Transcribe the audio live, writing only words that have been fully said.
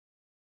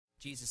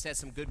Jesus had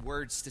some good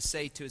words to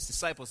say to his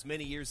disciples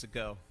many years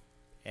ago,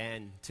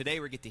 and today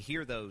we get to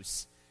hear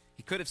those.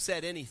 He could have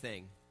said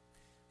anything.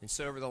 And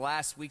so over the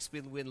last weeks,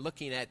 we've been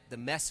looking at the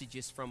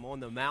messages from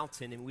on the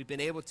mountain, and we've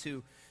been able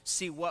to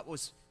see what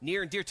was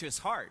near and dear to his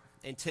heart.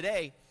 And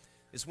today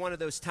is one of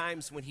those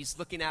times when he's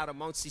looking out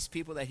amongst these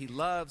people that he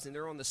loves, and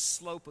they're on the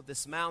slope of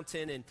this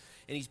mountain, and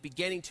he's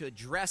beginning to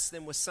address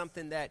them with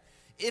something that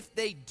if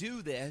they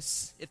do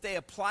this, if they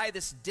apply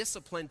this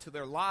discipline to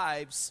their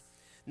lives,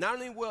 not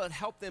only will it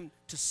help them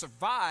to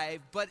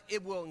survive, but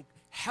it will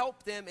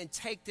help them and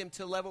take them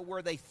to a level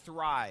where they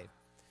thrive.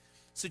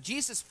 So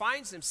Jesus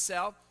finds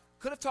himself,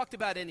 could have talked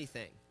about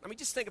anything. I mean,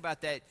 just think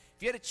about that. If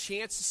you had a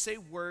chance to say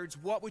words,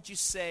 what would you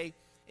say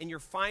in your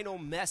final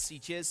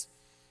messages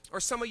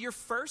or some of your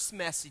first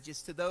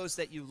messages to those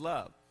that you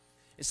love?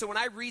 And so when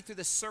I read through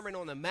the Sermon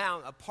on the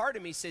Mount, a part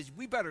of me says,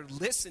 we better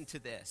listen to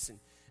this. And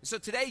so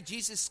today,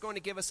 Jesus is going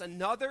to give us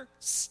another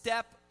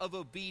step of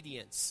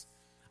obedience.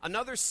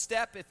 Another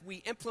step, if we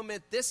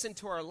implement this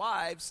into our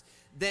lives,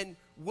 then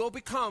we'll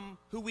become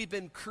who we've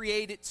been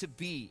created to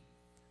be.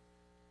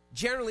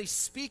 Generally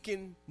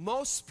speaking,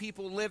 most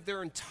people live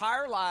their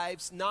entire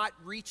lives not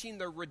reaching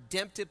their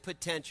redemptive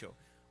potential,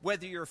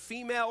 whether you're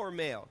female or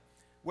male,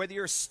 whether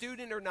you're a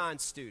student or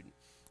non-student,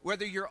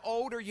 whether you're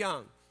old or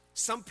young.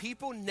 Some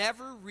people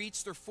never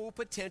reach their full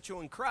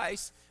potential in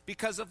Christ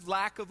because of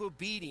lack of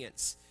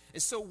obedience.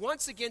 And so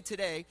once again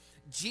today,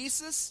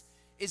 Jesus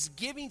is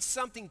giving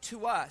something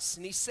to us.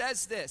 And he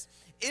says this: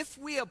 if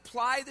we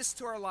apply this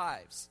to our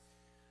lives,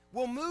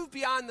 we'll move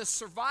beyond the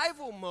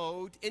survival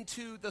mode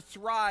into the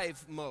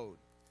thrive mode.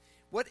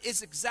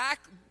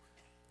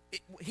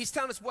 He's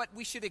telling us what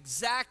we should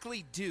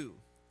exactly do.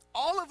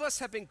 All of us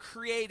have been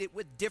created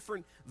with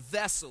different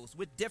vessels,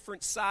 with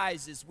different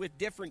sizes, with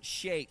different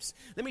shapes.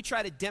 Let me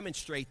try to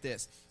demonstrate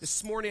this.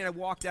 This morning I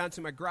walked down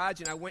to my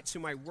garage and I went to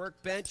my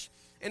workbench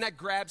and I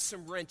grabbed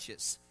some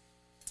wrenches.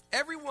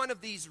 Every one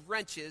of these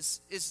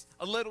wrenches is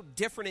a little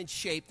different in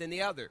shape than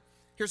the other.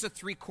 Here's a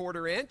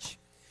 3/4 inch.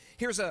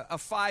 Here's a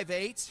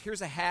 5/8.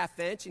 Here's a 1/2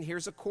 inch. And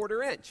here's a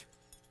 1/4 inch.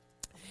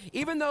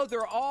 Even though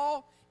they're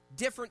all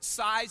different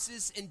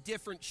sizes and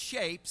different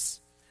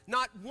shapes,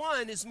 not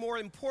one is more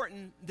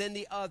important than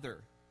the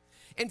other.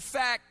 In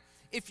fact,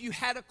 if you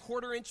had a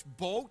 1/4 inch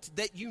bolt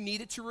that you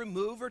needed to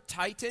remove or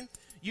tighten,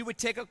 you would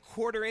take a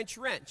 1/4 inch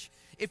wrench.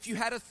 If you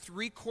had a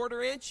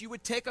 3/4 inch, you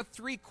would take a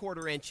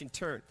 3/4 inch and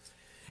turn.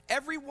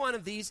 Every one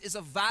of these is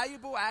a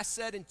valuable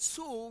asset and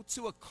tool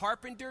to a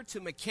carpenter, to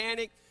a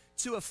mechanic,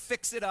 to a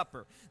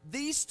fix-it-upper.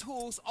 These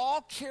tools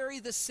all carry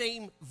the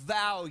same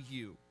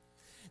value.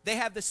 They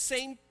have the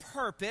same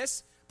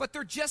purpose, but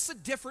they're just a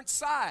different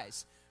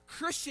size.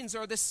 Christians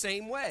are the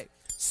same way.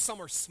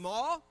 Some are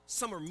small,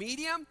 some are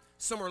medium,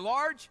 some are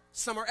large,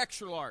 some are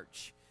extra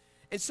large.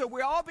 And so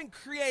we've all been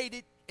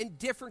created in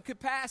different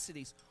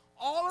capacities.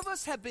 All of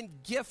us have been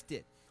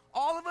gifted.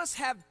 All of us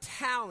have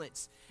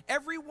talents.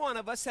 Every one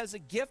of us has a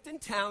gift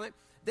and talent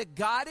that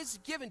God has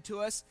given to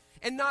us,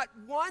 and not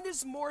one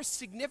is more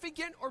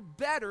significant or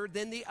better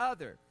than the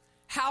other.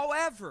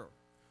 However,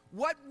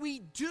 what we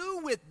do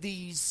with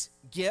these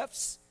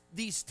gifts,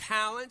 these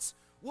talents,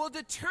 will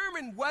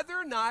determine whether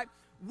or not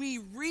we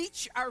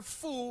reach our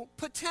full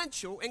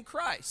potential in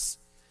Christ.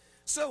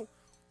 So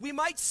we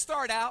might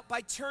start out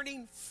by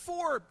turning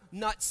 4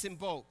 nuts and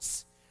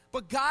bolts,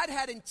 but God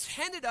had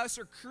intended us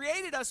or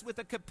created us with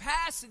a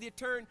capacity to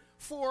turn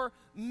 4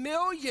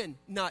 million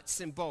nuts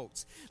and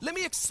bolts. Let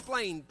me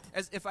explain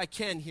as if I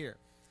can here.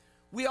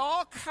 We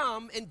all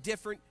come in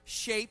different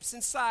shapes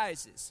and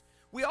sizes.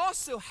 We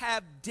also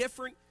have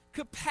different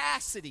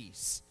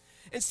capacities.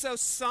 And so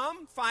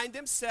some find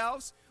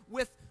themselves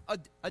with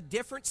a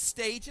different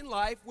stage in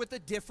life with a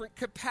different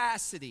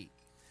capacity.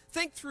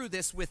 Think through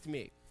this with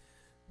me.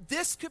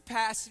 This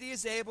capacity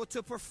is able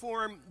to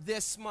perform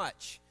this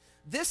much.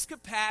 This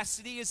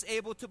capacity is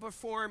able to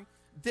perform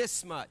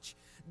this much.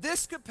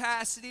 This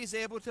capacity is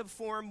able to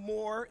perform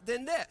more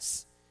than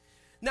this.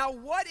 Now,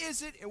 what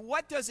is it and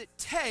what does it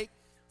take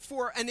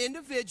for an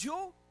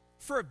individual,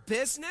 for a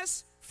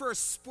business, for a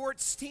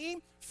sports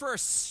team, for a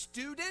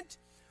student,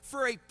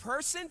 for a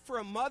person, for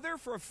a mother,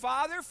 for a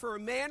father, for a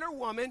man or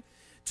woman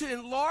to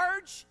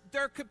enlarge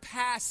their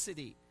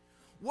capacity?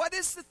 What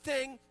is the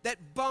thing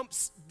that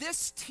bumps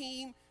this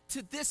team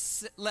to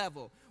this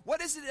level?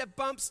 What is it that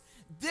bumps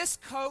this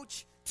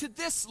coach to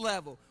this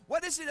level?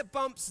 What is it that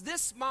bumps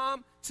this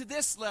mom to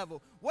this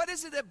level? What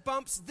is it that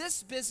bumps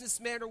this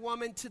businessman or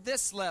woman to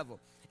this level?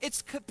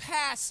 It's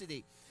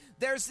capacity.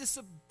 There's this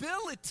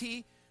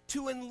ability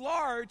to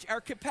enlarge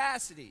our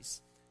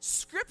capacities.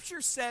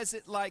 Scripture says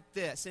it like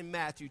this in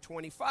Matthew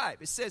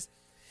 25. It says,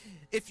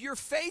 if you're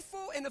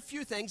faithful in a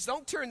few things,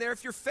 don't turn there.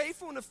 If you're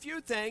faithful in a few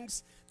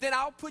things, then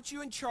I'll put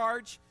you in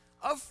charge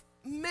of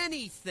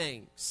many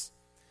things.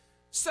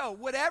 So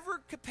whatever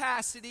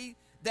capacity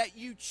that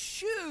you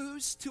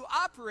choose to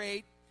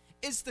operate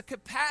is the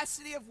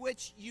capacity of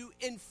which you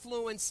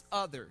influence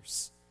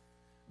others.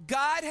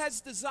 God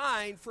has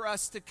designed for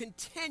us to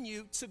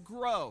continue to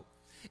grow.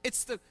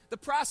 It's the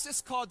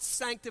process called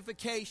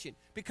sanctification,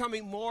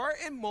 becoming more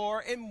and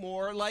more and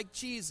more like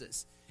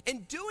Jesus.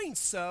 In doing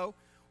so,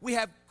 we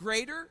have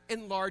greater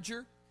and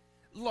larger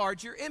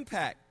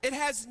impact. It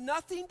has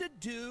nothing to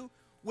do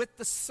with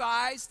the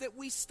size that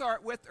we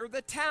start with or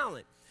the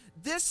talent.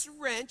 This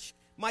wrench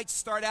might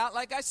start out,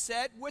 like I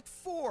said, with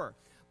 4.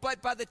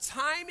 But by the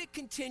time it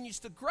continues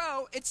to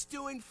grow, it's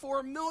doing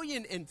 4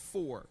 million in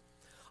 4.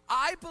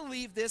 I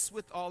believe this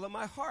with all of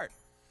my heart,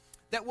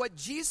 that what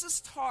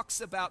Jesus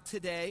talks about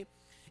today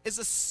is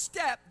a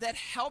step that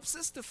helps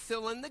us to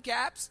fill in the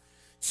gaps,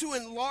 to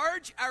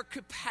enlarge our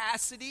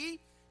capacity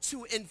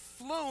to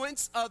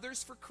influence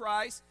others for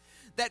Christ,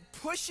 that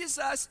pushes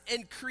us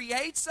and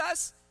creates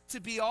us to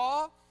be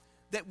all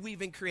that we've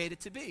been created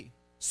to be.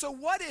 So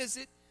what is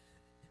it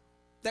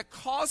that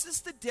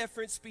causes the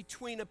difference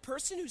between a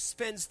person who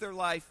spends their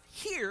life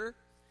here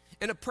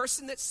and a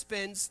person that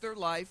spends their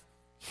life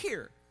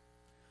here?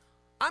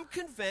 I'm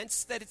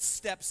convinced that it's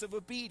steps of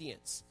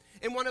obedience.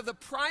 And one of the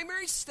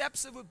primary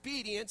steps of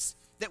obedience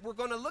that we're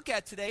going to look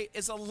at today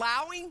is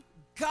allowing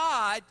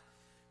God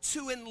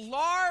to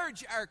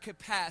enlarge our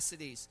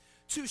capacities,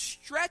 to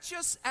stretch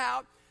us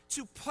out,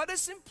 to put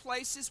us in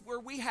places where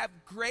we have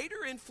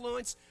greater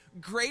influence,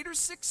 greater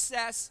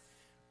success,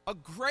 a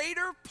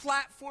greater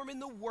platform in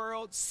the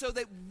world so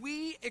that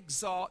we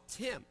exalt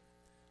him.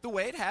 The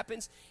way it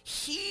happens,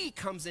 he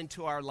comes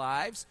into our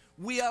lives.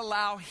 We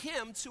allow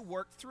him to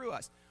work through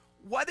us.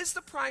 What is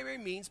the primary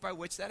means by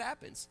which that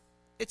happens?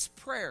 It's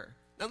prayer.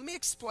 Now let me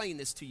explain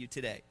this to you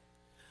today.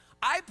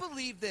 I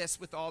believe this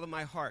with all of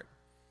my heart,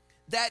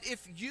 that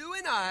if you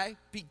and I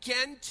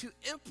begin to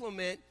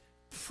implement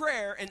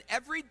prayer and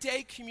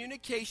everyday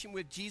communication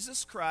with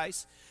Jesus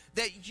Christ,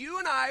 that you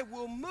and I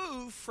will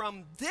move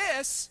from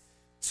this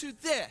to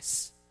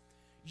this.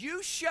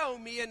 You show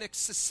me a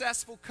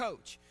successful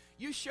coach.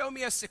 You show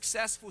me a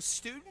successful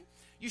student.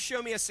 You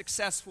show me a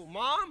successful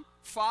mom,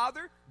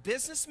 father,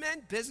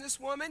 businessman,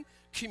 businesswoman,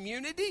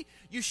 community.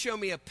 You show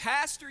me a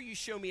pastor. You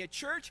show me a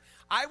church.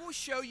 I will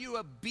show you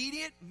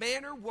obedient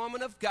man or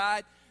woman of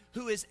God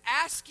who is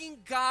asking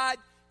God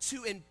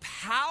to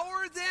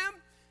empower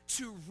them,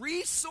 to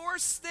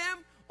resource them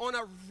on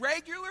a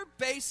regular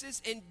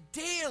basis and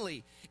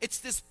daily. It's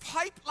this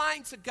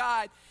pipeline to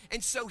God.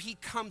 And so he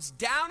comes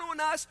down on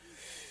us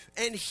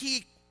and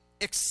he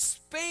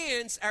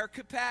expands our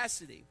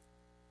capacity.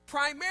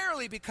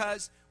 Primarily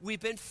because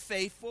we've been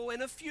faithful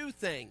in a few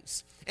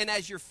things. And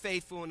as you're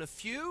faithful in a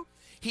few,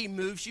 he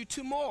moves you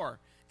to more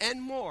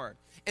and more.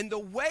 And the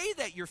way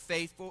that you're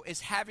faithful is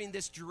having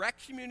this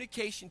direct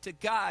communication to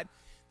God.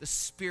 The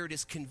Spirit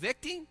is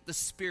convicting, the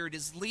Spirit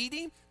is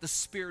leading, the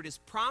Spirit is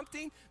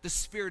prompting, the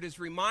Spirit is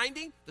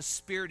reminding, the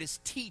Spirit is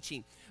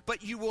teaching.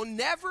 But you will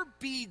never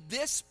be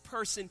this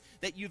person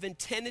that you've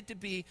intended to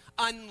be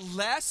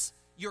unless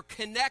you're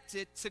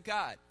connected to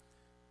God.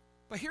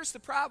 But here's the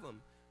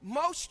problem.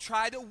 Most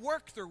try to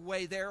work their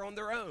way there on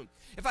their own.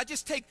 If I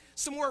just take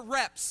some more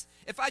reps,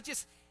 if I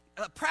just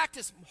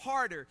practice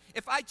harder,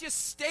 if I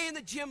just stay in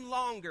the gym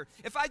longer,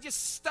 if I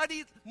just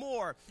study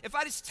more, if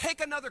I just take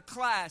another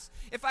class,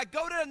 if I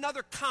go to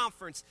another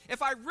conference,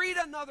 if I read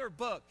another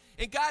book.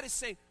 And God is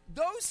saying,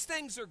 those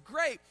things are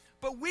great,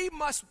 but we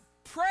must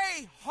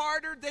pray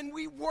harder than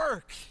we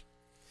work.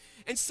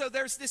 And so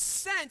there's this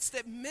sense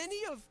that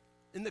many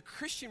in the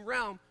Christian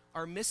realm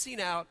are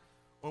missing out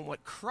on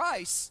what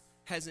Christ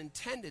has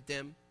intended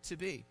them to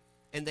be.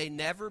 And they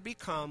never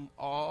become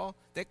all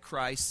that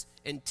Christ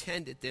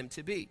intended them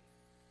to be.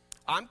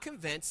 I'm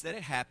convinced that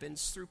it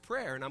happens through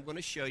prayer, and I'm going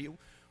to show you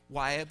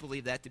why I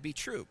believe that to be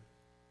true.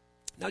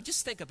 Now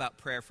just think about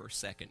prayer for a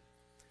second.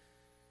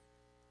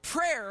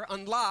 Prayer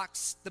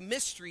unlocks the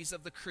mysteries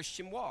of the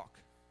Christian walk.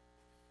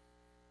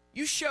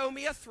 You show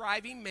me a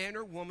thriving man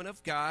or woman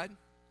of God,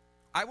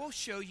 I will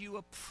show you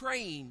a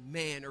praying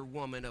man or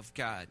woman of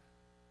God.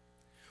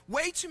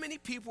 Way too many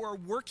people are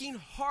working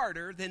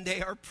harder than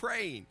they are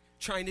praying,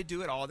 trying to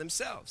do it all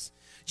themselves.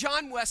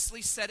 John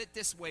Wesley said it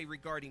this way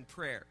regarding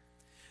prayer.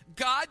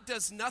 God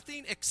does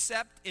nothing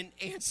except in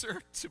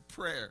answer to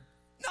prayer.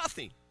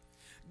 Nothing.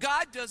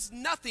 God does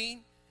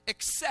nothing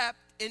except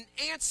in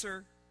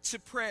answer to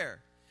prayer.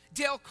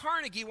 Dale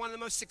Carnegie, one of the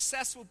most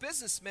successful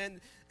businessmen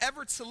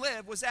ever to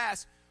live, was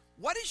asked,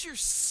 "What is your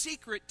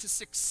secret to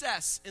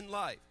success in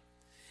life?"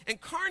 And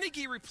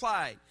Carnegie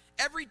replied,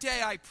 "Every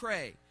day I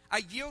pray. I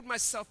yield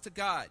myself to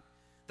God.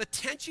 The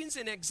tensions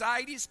and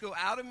anxieties go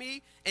out of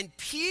me, and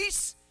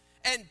peace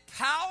and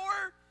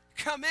power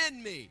come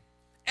in me.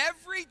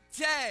 Every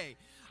day,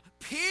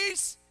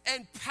 peace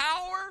and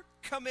power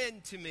come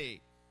into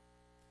me."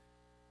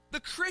 The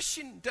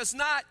Christian does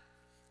not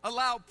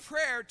allow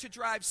prayer to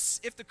drive,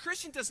 if the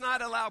Christian does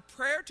not allow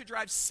prayer to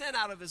drive sin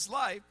out of his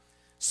life,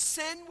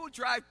 sin will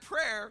drive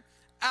prayer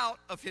out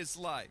of his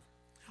life.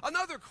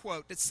 Another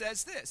quote that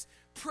says this,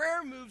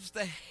 prayer moves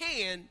the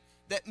hand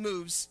that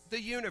moves the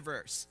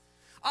universe.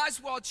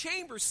 Oswald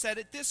Chambers said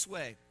it this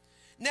way,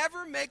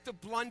 never make the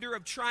blunder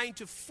of trying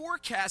to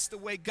forecast the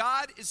way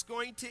God is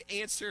going to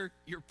answer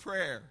your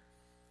prayer.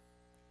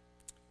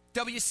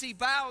 W.C.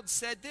 Bowd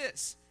said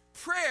this,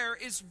 Prayer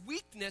is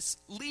weakness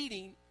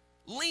leaning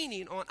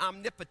on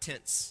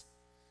omnipotence.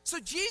 So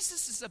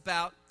Jesus is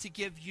about to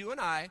give you and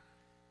I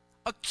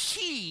a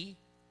key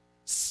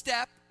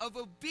step of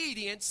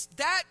obedience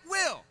that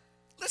will,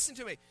 listen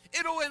to me,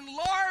 it'll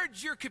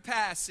enlarge your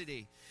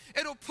capacity.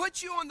 It'll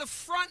put you on the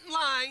front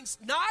lines,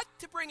 not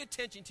to bring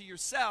attention to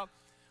yourself,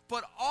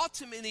 but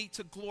ultimately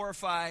to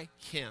glorify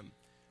Him.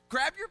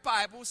 Grab your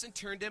Bibles and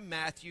turn to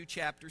Matthew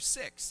chapter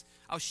 6.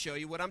 I'll show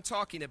you what I'm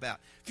talking about.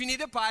 If you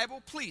need a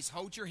Bible, please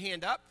hold your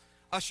hand up.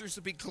 Ushers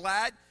will be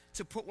glad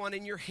to put one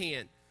in your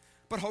hand.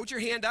 But hold your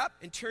hand up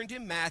and turn to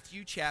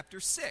Matthew chapter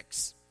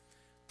 6.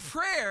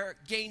 Prayer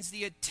gains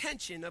the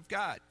attention of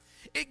God.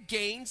 It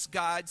gains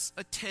God's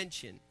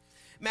attention.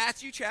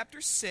 Matthew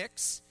chapter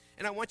 6,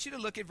 and I want you to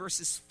look at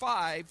verses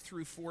 5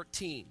 through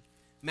 14.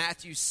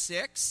 Matthew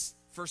 6,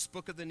 first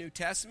book of the New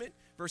Testament,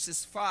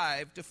 verses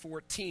 5 to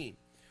 14.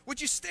 Would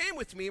you stand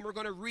with me and we're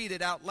going to read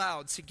it out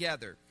loud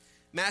together.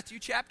 Matthew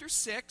chapter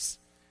 6,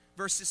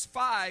 verses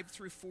 5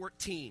 through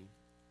 14.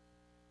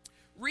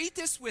 Read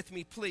this with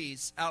me,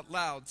 please, out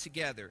loud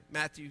together.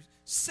 Matthew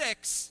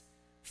 6,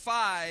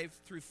 5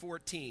 through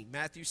 14.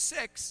 Matthew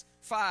 6,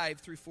 5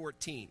 through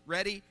 14.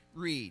 Ready?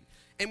 Read.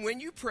 And when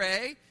you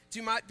pray,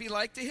 do not be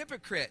like the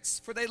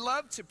hypocrites, for they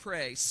love to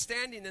pray,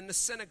 standing in the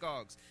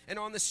synagogues and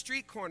on the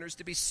street corners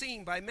to be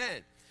seen by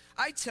men.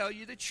 I tell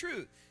you the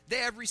truth, they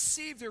have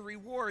received their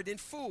reward in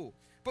full.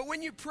 But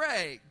when you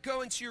pray,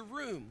 go into your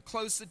room,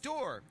 close the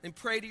door, and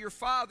pray to your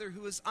Father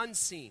who is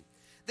unseen.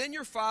 Then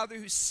your Father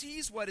who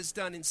sees what is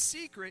done in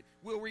secret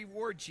will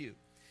reward you.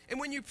 And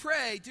when you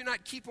pray, do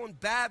not keep on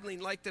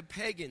babbling like the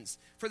pagans,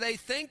 for they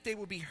think they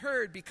will be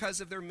heard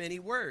because of their many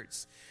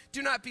words.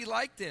 Do not be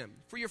like them,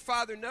 for your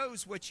Father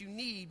knows what you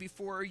need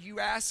before you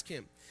ask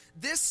Him.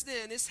 This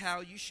then is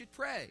how you should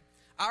pray.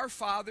 Our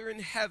Father in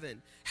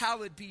heaven,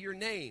 hallowed be your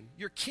name.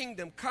 Your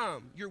kingdom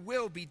come, your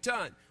will be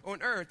done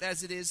on earth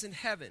as it is in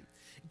heaven.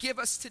 Give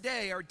us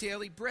today our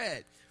daily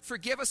bread.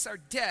 Forgive us our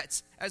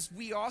debts as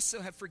we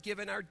also have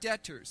forgiven our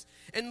debtors.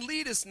 And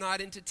lead us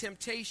not into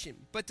temptation,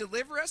 but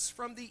deliver us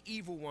from the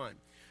evil one.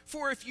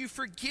 For if you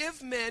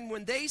forgive men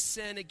when they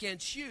sin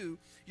against you,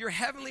 your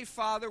heavenly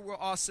Father will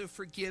also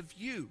forgive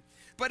you.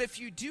 But if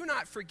you do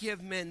not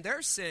forgive men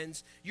their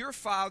sins, your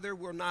Father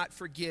will not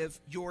forgive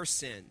your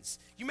sins.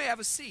 You may have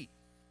a seat.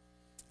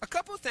 A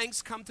couple of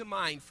things come to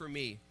mind for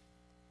me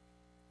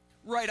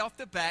right off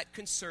the bat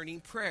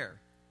concerning prayer.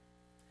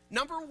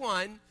 Number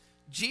one,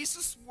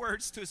 Jesus'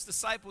 words to his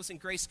disciples in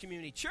Grace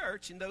Community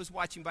Church and those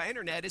watching by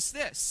internet is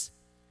this.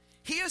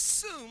 He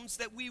assumes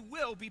that we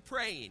will be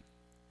praying.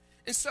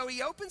 And so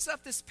he opens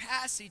up this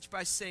passage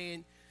by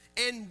saying,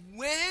 and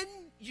when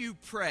you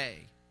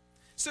pray.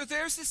 So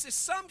there's this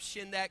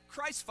assumption that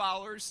Christ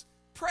followers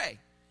pray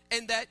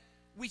and that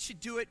we should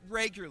do it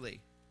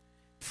regularly.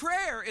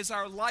 Prayer is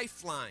our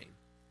lifeline.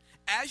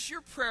 As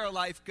your prayer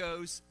life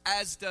goes,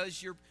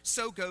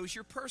 so goes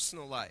your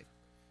personal life.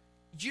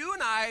 You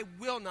and I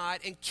will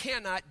not and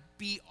cannot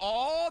be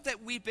all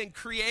that we've been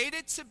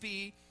created to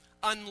be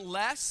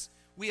unless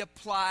we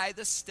apply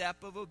the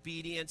step of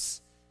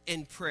obedience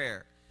in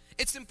prayer.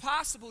 It's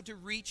impossible to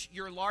reach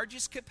your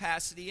largest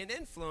capacity and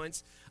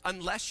influence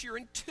unless you're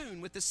in tune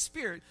with the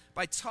Spirit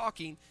by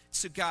talking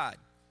to God.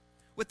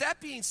 With that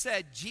being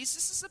said,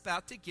 Jesus is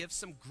about to give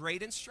some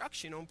great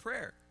instruction on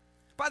prayer.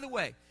 By the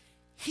way,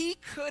 he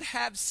could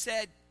have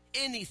said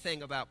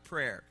anything about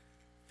prayer.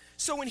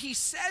 So when he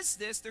says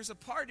this, there's a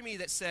part of me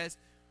that says,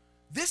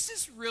 this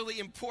is really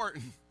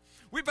important.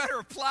 We better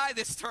apply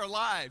this to our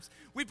lives.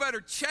 We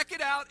better check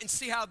it out and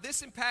see how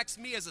this impacts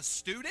me as a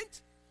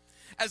student,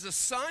 as a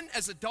son,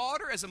 as a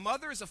daughter, as a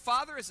mother, as a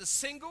father, as a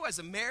single, as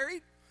a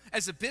married,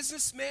 as a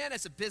businessman,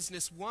 as a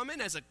businesswoman,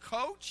 as a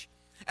coach,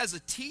 as a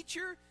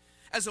teacher,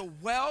 as a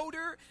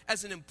welder,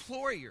 as an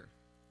employer.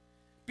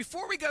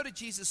 Before we go to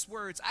Jesus'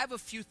 words, I have a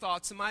few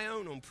thoughts of my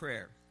own on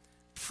prayer.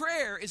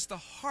 Prayer is the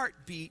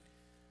heartbeat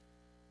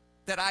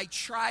that I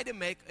try to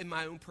make in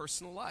my own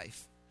personal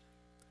life.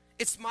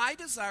 It's my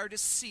desire to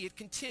see it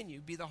continue,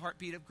 be the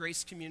heartbeat of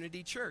Grace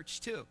Community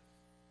Church too.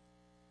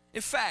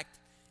 In fact,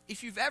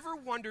 if you've ever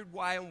wondered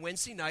why on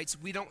Wednesday nights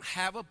we don't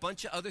have a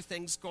bunch of other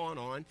things going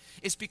on,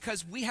 it's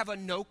because we have a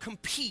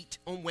no-compete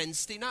on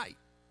Wednesday night.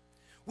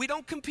 We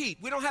don't compete.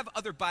 We don't have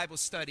other Bible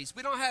studies.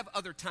 We don't have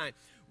other time.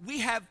 We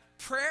have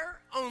prayer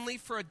only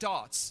for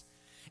adults.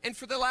 And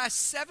for the last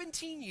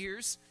 17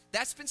 years,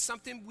 that's been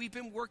something we've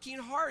been working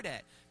hard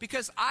at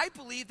because I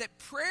believe that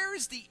prayer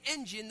is the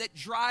engine that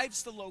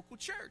drives the local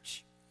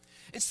church.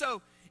 And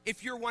so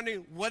if you're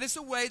wondering, what is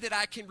a way that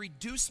I can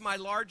reduce my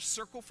large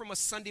circle from a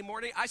Sunday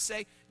morning? I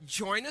say,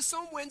 join us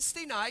on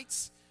Wednesday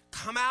nights,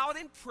 come out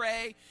and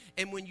pray,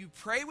 and when you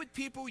pray with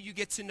people, you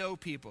get to know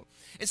people.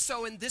 And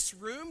so in this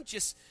room,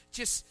 just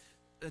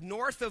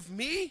north of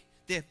me,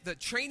 the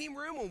training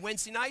room on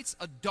Wednesday nights,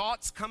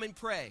 adults come and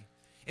pray.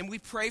 And we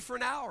pray for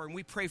an hour, and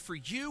we pray for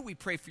you, we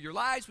pray for your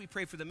lives, we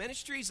pray for the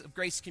ministries of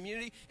Grace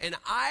Community, and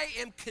I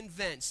am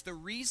convinced the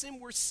reason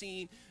we're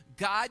seeing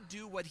God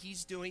do what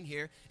he's doing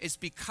here is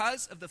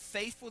because of the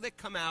faithful that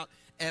come out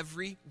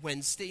every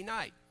Wednesday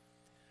night.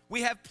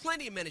 We have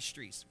plenty of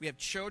ministries. We have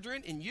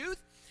children and youth.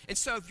 And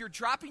so if you're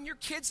dropping your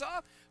kids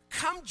off,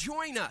 come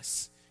join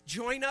us.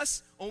 Join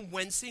us on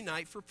Wednesday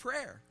night for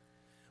prayer.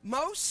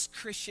 Most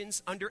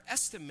Christians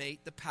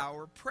underestimate the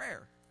power of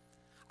prayer.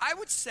 I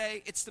would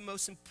say it's the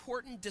most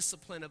important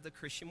discipline of the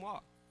Christian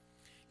walk.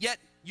 Yet,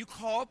 you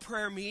call a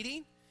prayer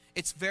meeting,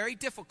 it's very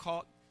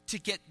difficult to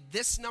get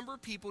this number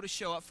of people to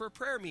show up for a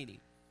prayer meeting.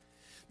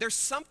 There's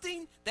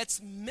something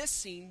that's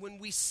missing when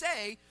we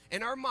say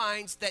in our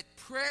minds that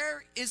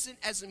prayer isn't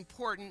as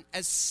important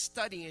as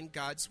studying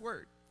God's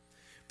word.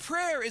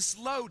 Prayer is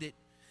loaded.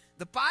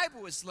 The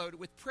Bible is loaded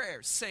with prayer,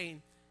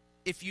 saying,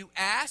 if you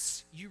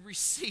ask, you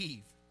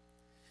receive.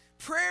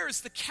 Prayer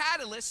is the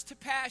catalyst to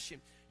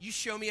passion. You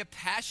show me a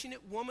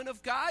passionate woman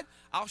of God,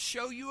 I'll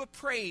show you a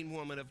praying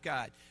woman of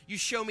God. You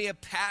show me a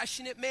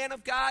passionate man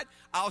of God,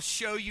 I'll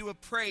show you a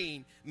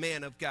praying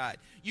man of God.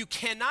 You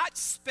cannot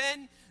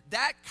spend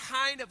that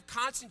kind of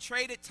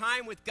concentrated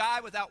time with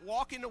God without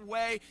walking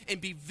away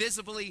and be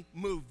visibly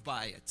moved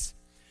by it.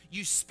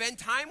 You spend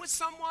time with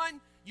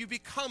someone, you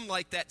become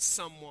like that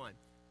someone.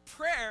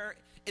 Prayer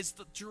is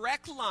the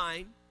direct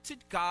line to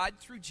God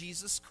through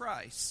Jesus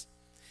Christ.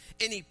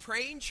 Any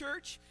praying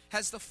church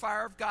has the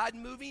fire of God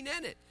moving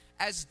in it,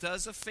 as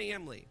does a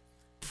family.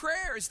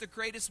 Prayer is the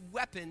greatest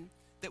weapon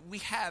that we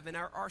have in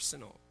our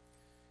arsenal.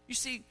 You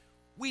see,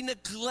 we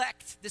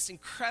neglect this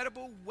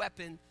incredible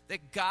weapon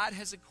that God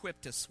has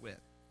equipped us with.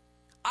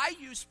 I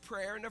use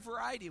prayer in a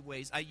variety of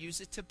ways. I use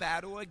it to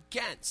battle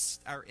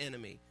against our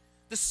enemy.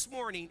 This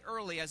morning,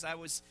 early, as I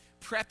was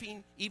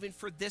prepping even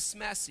for this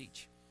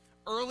message,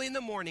 early in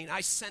the morning, I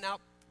sent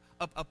out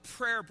a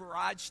prayer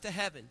barrage to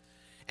heaven.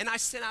 And I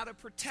sent out a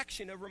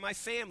protection over my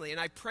family. And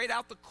I prayed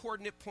out the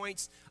coordinate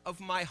points of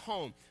my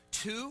home.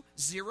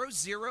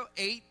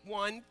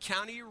 20081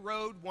 County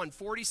Road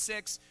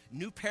 146,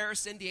 New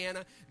Paris,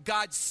 Indiana.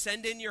 God,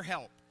 send in your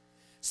help.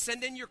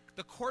 Send in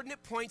the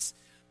coordinate points.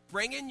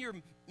 Bring in your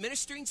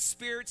ministering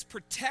spirits.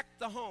 Protect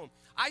the home.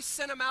 I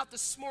sent them out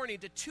this morning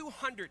to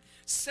 200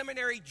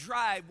 Seminary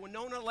Drive,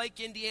 Winona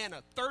Lake,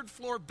 Indiana. 3rd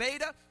floor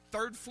Beta,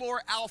 3rd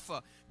floor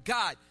Alpha.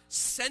 God,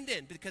 send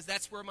in, because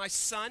that's where my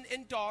son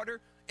and daughter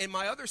and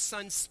my other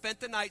son spent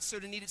the night, so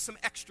they needed some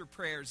extra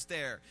prayers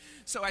there.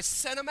 So I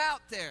sent them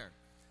out there.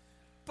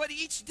 But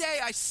each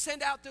day I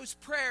send out those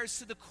prayers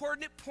to the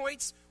coordinate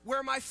points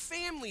where my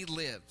family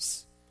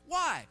lives.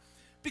 Why?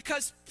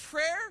 Because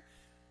prayer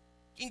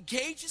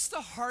engages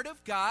the heart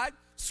of God.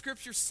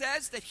 Scripture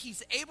says that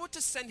he's able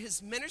to send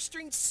his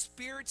ministering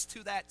spirits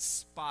to that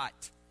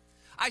spot.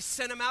 I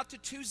sent them out to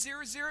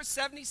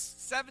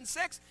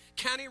 20076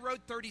 County Road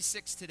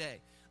 36 today.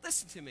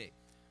 Listen to me.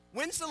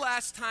 When's the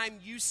last time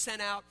you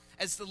sent out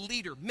as the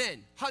leader,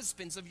 men,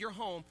 husbands of your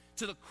home,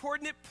 to the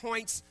coordinate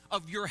points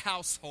of your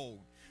household?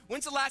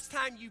 When's the last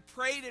time you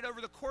prayed it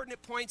over the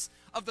coordinate points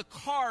of the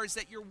cars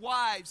that your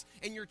wives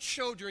and your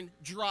children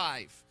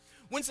drive?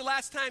 When's the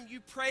last time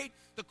you prayed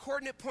the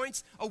coordinate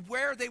points of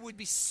where they would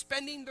be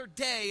spending their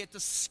day at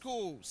the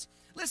schools?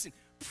 Listen,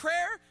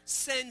 prayer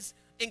sends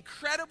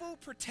incredible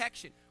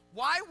protection.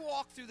 Why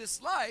walk through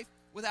this life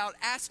without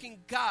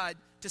asking God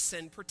to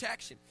send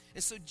protection?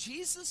 And so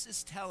Jesus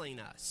is telling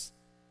us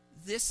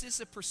this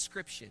is a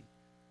prescription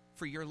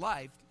for your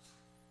life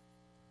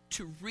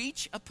to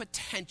reach a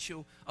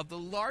potential of the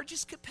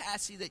largest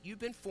capacity that you've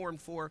been formed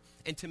for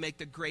and to make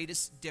the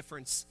greatest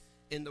difference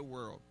in the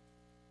world.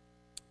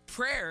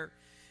 Prayer,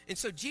 and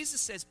so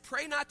Jesus says,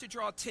 pray not to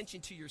draw attention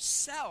to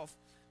yourself,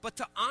 but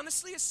to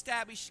honestly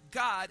establish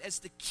God as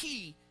the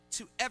key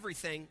to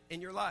everything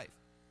in your life.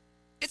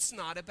 It's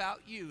not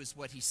about you, is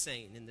what he's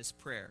saying in this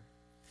prayer.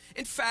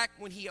 In fact,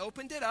 when he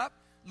opened it up,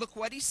 look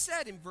what he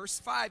said in verse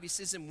 5. He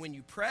says, and when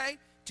you pray,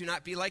 do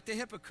not be like the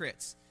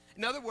hypocrites.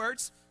 In other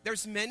words,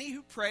 there's many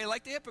who pray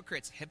like the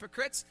hypocrites.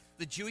 Hypocrites,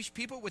 the Jewish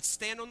people would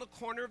stand on the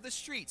corner of the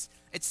streets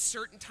at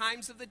certain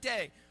times of the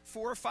day,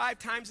 4 or 5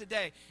 times a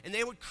day, and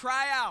they would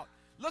cry out,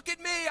 look at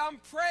me,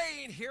 I'm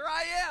praying, here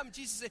I am.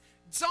 Jesus said,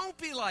 don't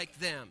be like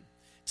them.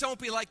 Don't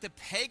be like the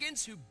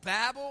pagans who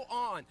babble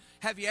on.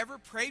 Have you ever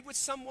prayed with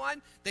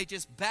someone? They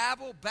just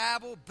babble,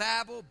 babble,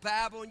 babble,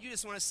 babble, and you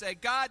just want to say,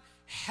 God,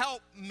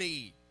 help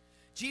me.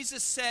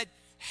 Jesus said,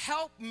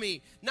 help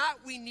me. Not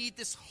we need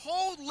this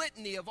whole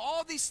litany of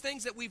all these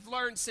things that we've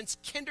learned since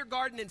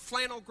kindergarten and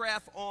flannel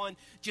graph on.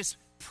 Just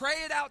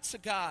pray it out to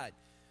God.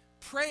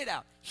 Pray it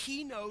out.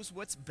 He knows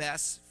what's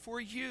best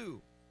for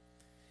you.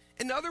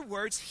 In other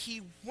words,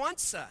 he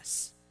wants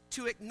us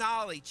to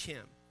acknowledge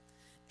him.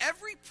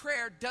 Every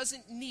prayer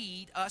doesn't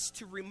need us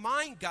to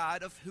remind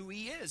God of who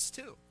he is,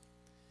 too.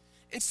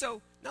 And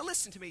so, now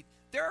listen to me.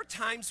 There are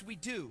times we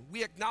do.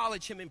 We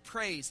acknowledge him in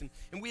praise, and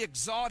we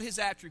exalt his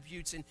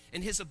attributes and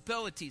his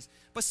abilities.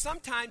 But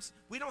sometimes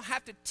we don't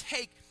have to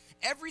take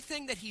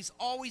everything that he's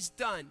always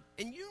done.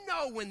 And you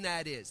know when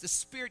that is. The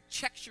Spirit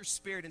checks your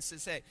spirit and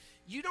says, hey,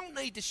 you don't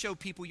need to show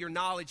people your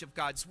knowledge of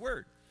God's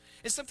word.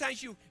 And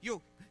sometimes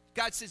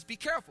God says, be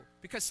careful,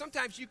 because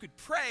sometimes you could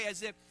pray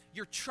as if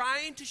you're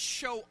trying to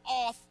show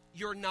off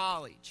your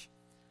knowledge.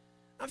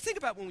 Now think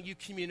about when you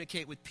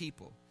communicate with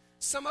people.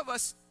 Some of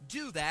us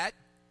do that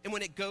And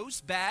when it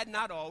goes bad,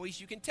 not always,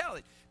 you can tell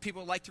it.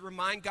 People like to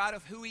remind God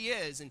of who he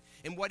is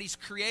and what he's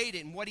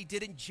created and what he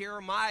did in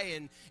Jeremiah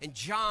and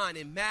John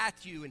and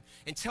Matthew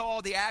and tell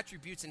all the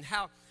attributes and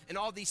how and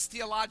all these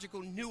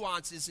theological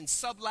nuances and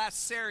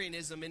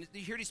sublapsarianism. And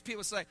you hear these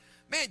people say,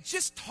 man,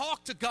 just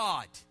talk to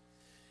God.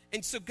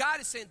 And so God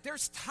is saying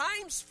there's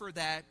times for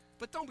that,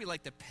 but don't be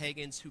like the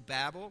pagans who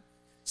babble.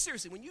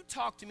 Seriously, when you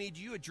talk to me,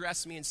 do you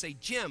address me and say,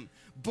 Jim,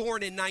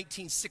 born in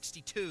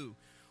 1962.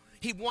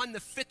 He won the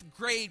 5th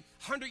grade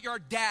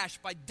 100-yard dash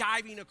by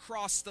diving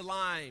across the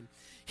line.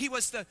 He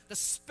was the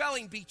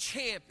spelling bee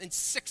champ in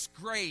 6th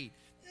grade.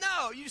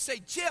 No, you say,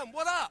 Jim,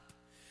 what up?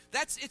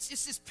 It's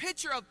this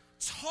picture of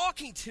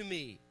talking to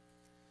me.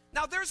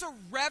 Now, there's a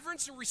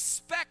reverence and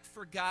respect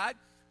for God,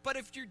 but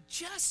if you're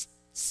just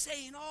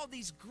saying all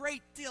these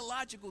great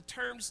theological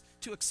terms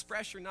to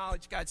express your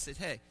knowledge, God said,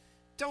 hey,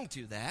 don't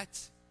do that.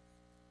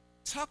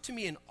 Talk to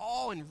me in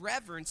awe and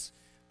reverence,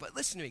 but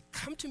listen to me.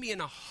 Come to me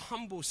in a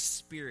humble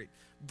spirit,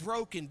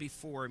 broken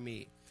before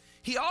me.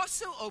 He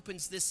also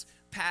opens this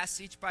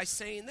passage by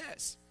saying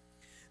this,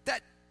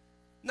 that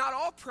not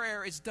all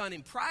prayer is done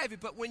in private,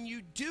 but when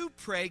you do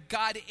pray,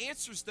 God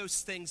answers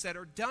those things that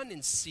are done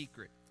in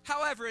secret.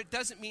 However, it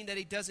doesn't mean that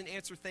he doesn't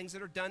answer things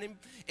that are done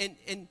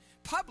in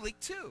public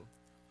too.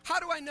 How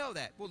do I know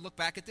that? Well, look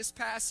back at this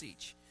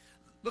passage.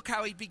 Look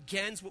how he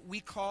begins what we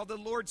call the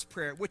Lord's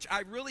Prayer, which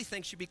I really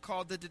think should be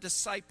called the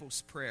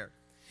disciples' prayer.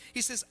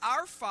 He says,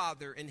 our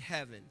Father in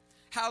heaven,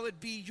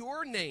 hallowed be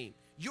your name,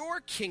 your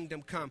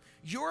kingdom come,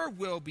 your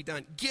will be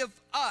done. Give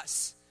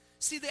us.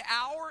 See the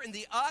our and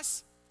the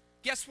us?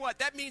 Guess what?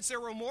 That means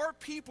there were more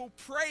people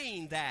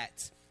praying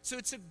that. So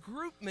it's a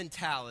group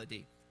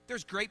mentality.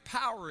 There's great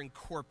power in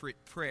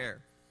corporate prayer.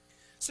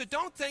 So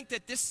don't think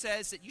that this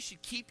says that you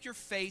should keep your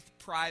faith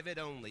private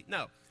only.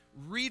 No,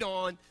 read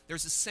on.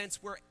 There's a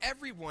sense where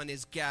everyone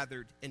is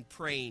gathered and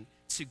praying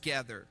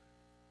together.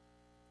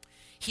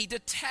 He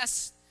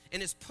detests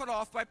and is put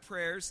off by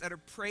prayers that are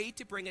prayed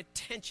to bring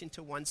attention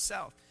to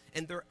oneself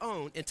and their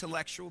own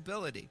intellectual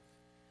ability.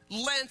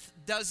 Length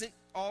doesn't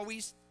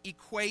always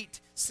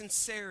equate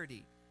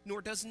sincerity,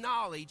 nor does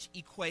knowledge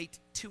equate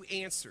to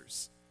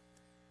answers.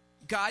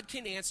 God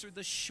can answer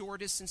the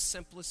shortest and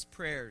simplest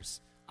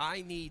prayers.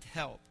 I need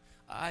help.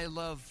 I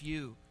love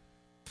you.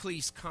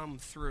 Please come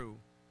through.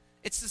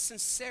 It's the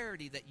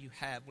sincerity that you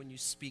have when you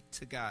speak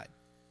to God.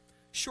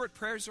 Short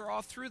prayers are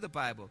all through the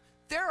Bible.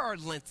 There are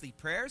lengthy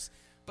prayers.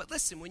 But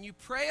listen, when you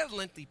pray a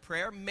lengthy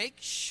prayer, make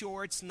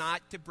sure it's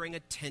not to bring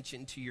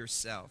attention to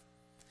yourself.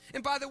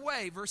 And by the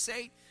way, verse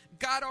 8,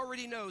 God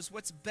already knows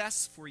what's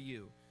best for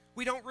you.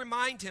 We don't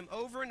remind him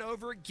over and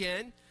over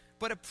again,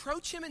 but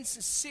approach him in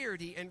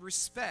sincerity and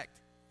respect.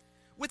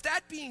 With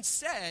that being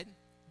said,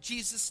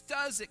 Jesus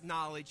does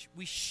acknowledge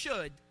we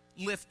should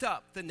lift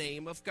up the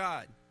name of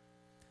God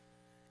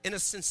in a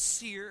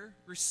sincere,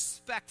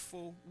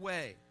 respectful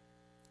way.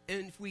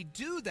 And if we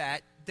do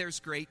that, there's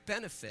great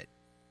benefit.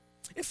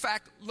 In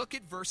fact, look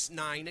at verse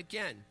 9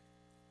 again.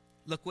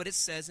 Look what it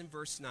says in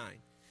verse 9.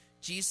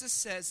 Jesus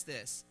says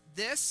this.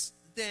 This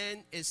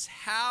then is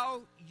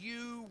how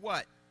you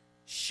what?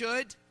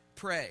 Should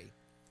pray.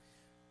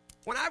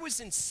 When I was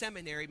in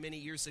seminary many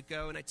years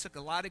ago and I took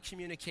a lot of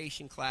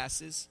communication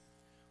classes,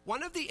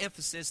 one of the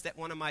emphasis that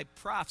one of my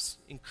profs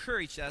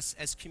encouraged us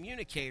as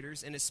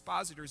communicators and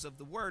expositors of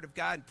the Word of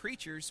God and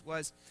preachers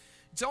was,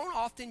 don't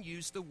often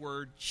use the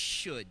word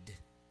should.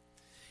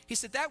 He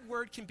said that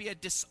word can be a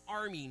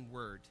disarming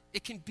word.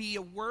 It can be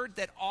a word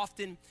that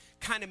often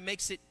kind of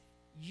makes it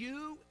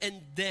you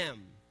and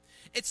them.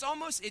 It's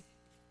almost,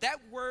 that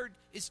word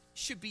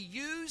should be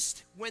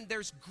used when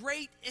there's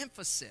great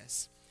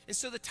emphasis. And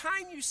so the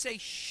time you say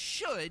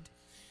should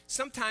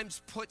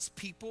sometimes puts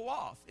people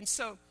off. And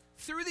so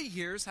through the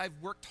years, I've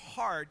worked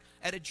hard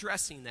at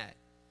addressing that.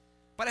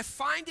 But I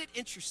find it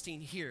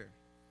interesting here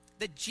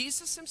that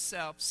Jesus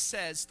himself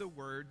says the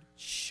word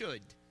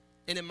should.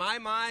 And in my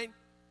mind,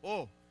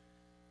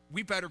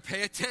 we better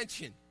pay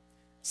attention.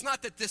 It's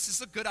not that this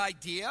is a good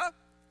idea.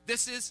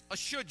 This is a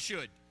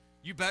should.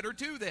 You better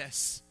do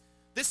this.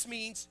 This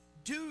means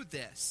do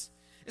this.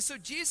 And so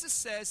Jesus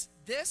says,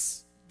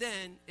 this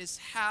then is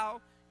how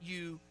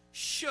you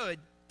should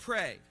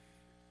pray.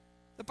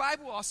 The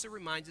Bible also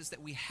reminds us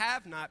that we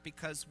have not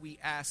because we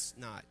ask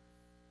not.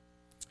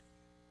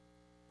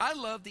 I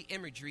love the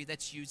imagery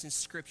that's used in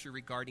Scripture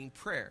regarding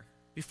prayer.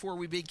 Before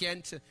we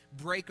begin to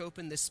break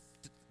open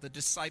the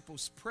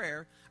disciples'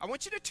 prayer, I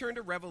want you to turn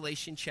to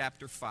Revelation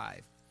chapter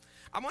 5.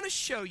 I want to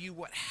show you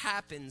what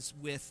happens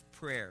with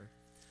prayer.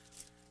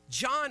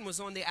 John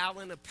was on the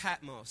island of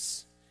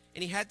Patmos,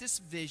 and he had this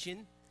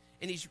vision,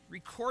 and he's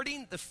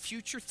recording the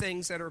future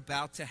things that are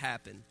about to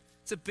happen.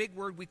 It's a big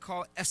word we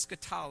call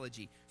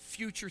eschatology,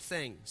 future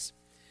things.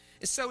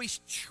 And so he's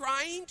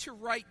trying to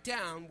write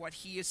down what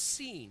he has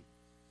seen.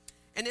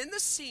 And in the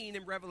scene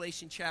in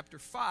Revelation chapter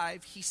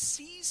 5, he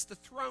sees the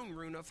throne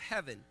room of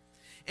heaven.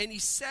 And he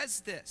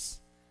says this.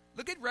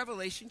 Look at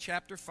Revelation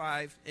chapter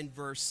 5 and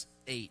verse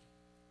 8.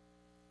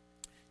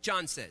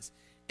 John says,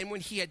 and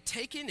when he had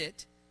taken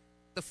it,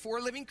 the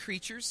 4 living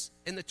creatures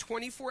and the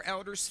 24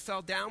 elders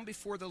fell down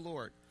before the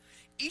Lord.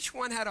 Each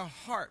one had a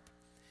harp,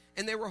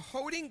 and they were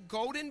holding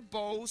golden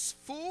bowls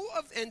full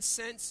of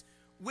incense,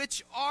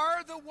 which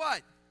are the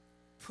what?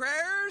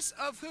 Prayers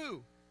of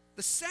who?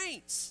 The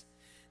saints.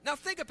 Now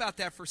think about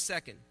that for a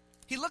second.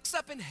 He looks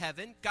up in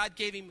heaven. God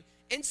gave him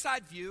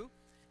inside view,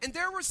 and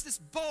there was this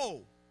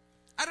bowl.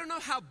 I don't know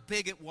how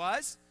big it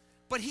was,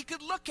 but he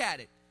could look at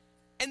it.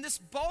 And this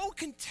bowl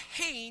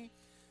contained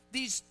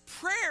these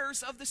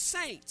prayers of the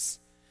saints.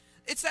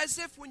 It's as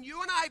if when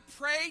you and I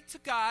pray to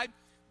God,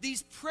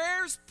 these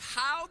prayers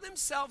pile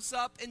themselves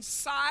up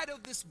inside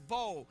of this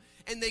bowl,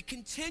 and they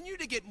continue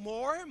to get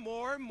more and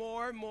more and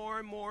more and more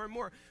and more and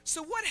more.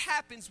 So what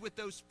happens with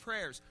those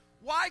prayers?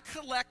 Why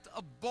collect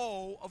a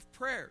bowl of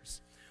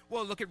prayers?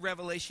 Well, look at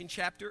Revelation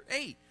chapter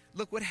 8.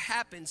 Look what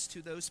happens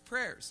to those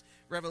prayers.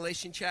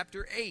 Revelation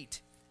chapter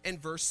 8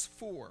 and verse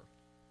 4.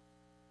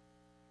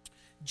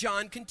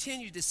 John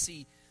continued to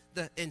see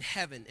in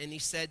heaven, and he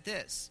said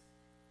this: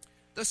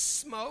 the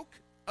smoke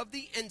of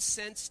the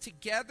incense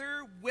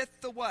together with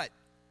the what?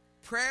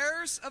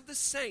 Prayers of the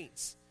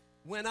saints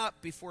went up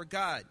before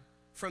God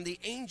from the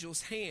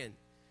angel's hand.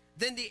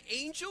 Then the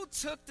angel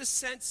took the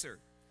censer,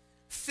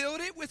 filled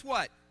it with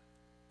what?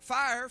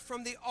 Fire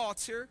from the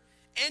altar,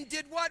 and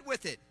did what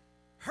with it?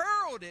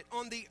 Hurled it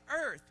on the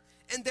earth,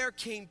 and there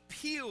came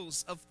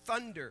peals of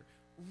thunder,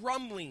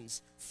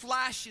 rumblings,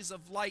 flashes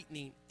of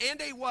lightning,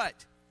 and a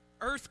what?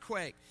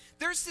 Earthquake.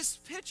 There's this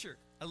picture.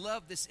 I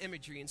love this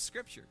imagery in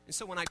Scripture. And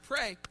so when I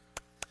pray,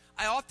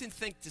 I often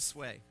think this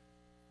way.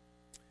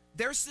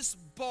 There's this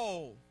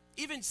bowl,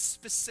 even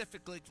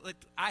specifically like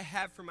I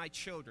have for my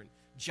children,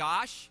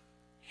 Josh,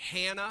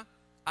 Hannah,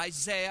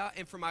 Isaiah,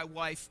 and for my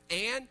wife,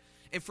 Ann,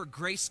 and for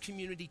Grace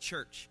Community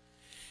Church.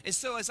 And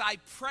so as I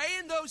pray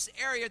in those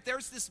areas,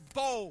 there's this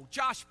bowl,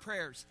 Josh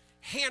prayers,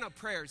 Hannah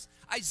prayers,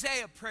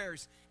 Isaiah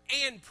prayers,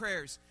 Ann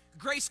prayers,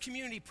 Grace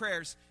Community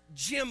prayers,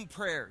 Jim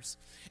prayers.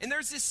 And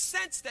there's this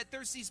sense that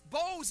there's these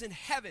bowls in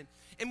heaven.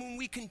 And when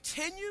we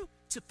continue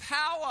to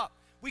pile up,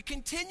 we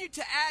continue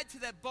to add to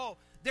that bowl,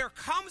 there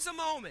comes a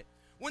moment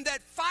when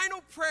that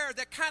final prayer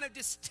that kind of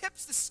just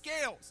tips the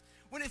scales,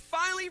 when it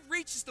finally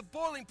reaches the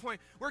boiling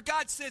point where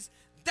God says,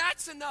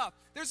 that's enough.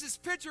 There's this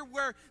picture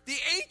where the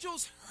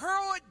angels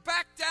hurl it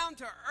back down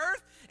to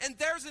earth, and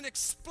there's an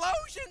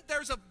explosion,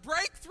 there's a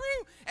breakthrough,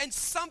 and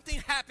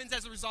something happens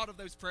as a result of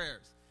those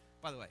prayers.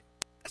 By the way,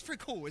 that's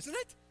pretty cool, isn't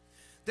it?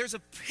 There's a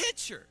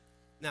picture.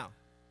 Now,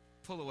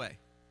 pull away.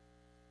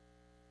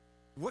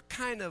 What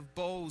kind of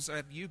bowls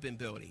have you been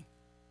building?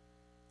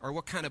 Or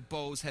what kind of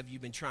bowls have you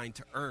been trying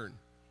to earn?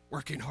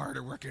 Working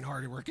harder, working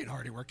harder, working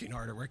harder, working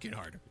harder, working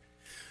harder.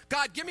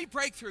 God, give me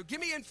breakthrough. Give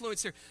me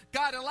influence here.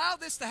 God, allow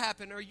this to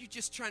happen. Or are you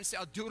just trying to say,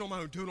 I'll do it on my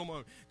own, do it on my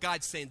own?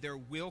 God's saying there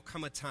will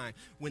come a time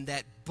when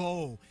that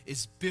bowl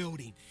is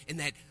building and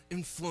that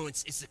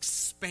influence is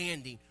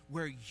expanding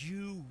where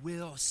you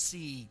will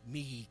see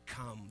me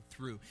come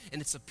through.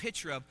 And it's a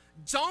picture of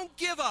don't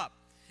give up.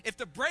 If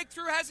the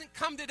breakthrough hasn't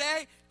come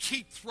today,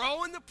 keep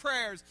throwing the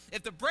prayers.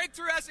 If the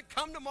breakthrough hasn't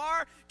come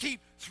tomorrow, keep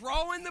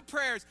throwing the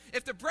prayers.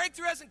 If the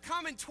breakthrough hasn't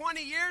come in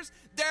 20 years,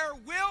 there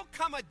will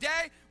come a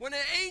day when an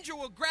angel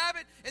will grab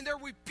it and there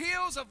will be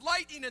peals of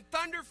lightning and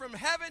thunder from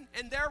heaven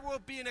and there will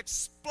be an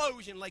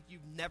explosion like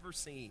you've never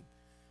seen.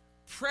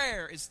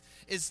 Prayer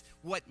is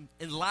what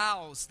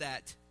allows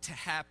that to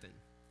happen.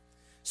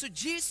 So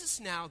Jesus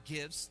now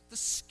gives the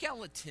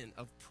skeleton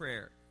of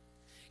prayer.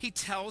 He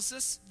tells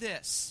us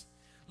this.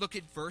 Look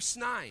at verse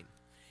 9.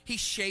 He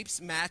shapes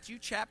Matthew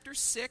chapter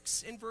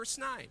 6 in verse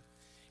 9.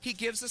 He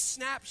gives a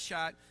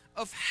snapshot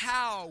of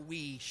how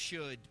we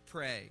should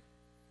pray.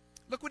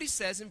 Look what he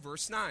says in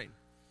verse 9.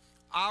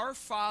 Our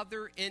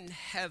Father in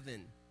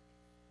heaven,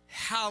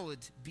 hallowed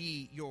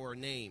be your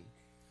name.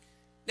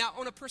 Now,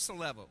 on a personal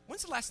level,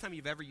 when's the last time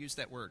you've ever used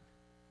that word?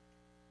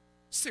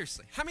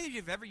 Seriously, how many of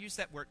you have ever used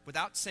that word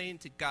without saying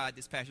to God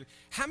this passion?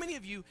 How many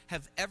of you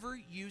have ever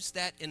used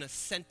that in a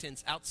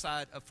sentence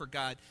outside of for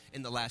God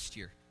in the last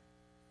year?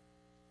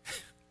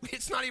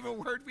 It's not even a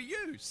word we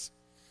use.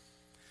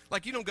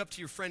 Like you don't go up to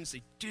your friend and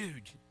say,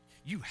 dude,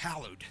 you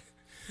hallowed.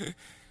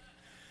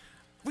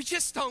 We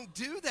just don't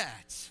do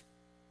that.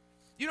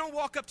 You don't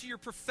walk up to your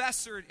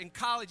professor in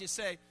college and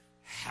say,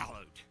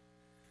 hallowed.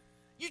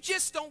 You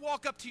just don't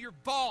walk up to your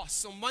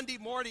boss on Monday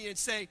morning and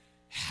say,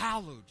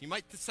 hallowed. You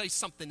might say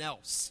something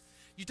else.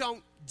 You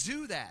don't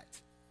do that.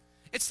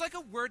 It's like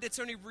a word that's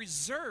only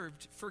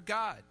reserved for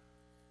God.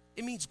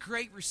 It means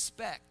great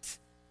respect.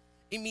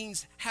 It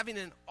means having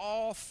an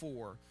awe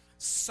for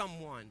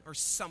someone or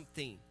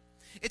something.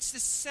 It's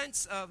this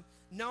sense of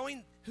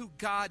knowing who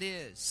God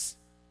is.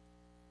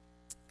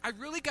 I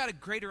really got a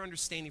greater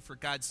understanding for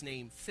God's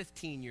name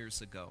 15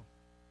 years ago.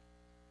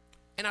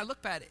 And I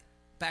look back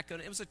on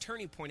it, it was a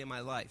turning point in my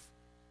life.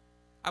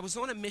 I was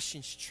on a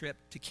missions trip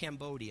to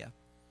Cambodia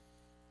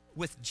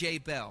with Jay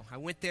Bell. I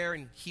went there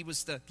and he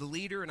was the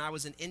leader and I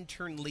was an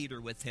intern leader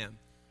with him.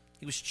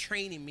 He was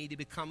training me to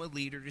become a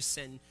leader to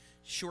send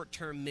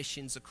short-term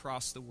missions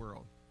across the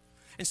world.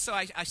 And so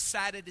I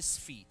sat at his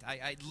feet.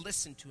 I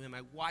listened to him.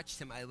 I watched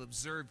him. I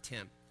observed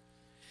him.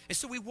 And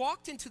so we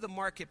walked into the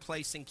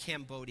marketplace in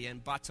Cambodia, in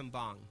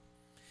Battambang.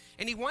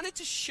 And he wanted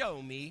to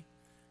show me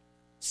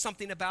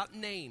something about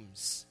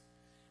names.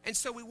 And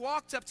so we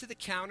walked up to the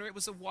counter. It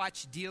was a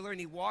watch dealer, and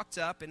he walked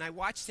up, and I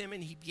watched him,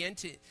 and he began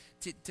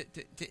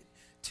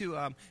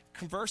to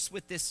converse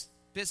with this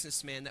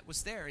businessman that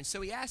was there. And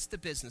so he asked the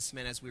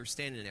businessman as we were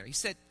standing there, he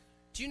said,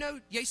 do you know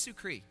Yesu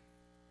Christ?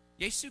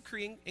 Yesu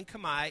Christ in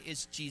Khmer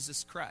is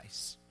Jesus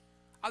Christ.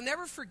 I'll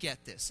never forget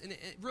this, and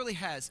it really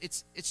has.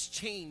 It's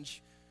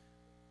changed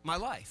my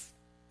life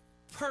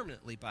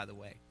permanently, by the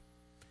way.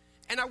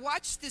 And I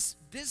watched this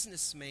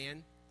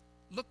businessman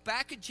look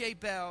back at Jay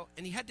Bell,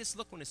 and he had this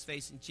look on his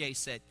face, and Jay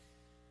said,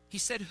 he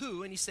said,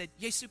 who? And he said,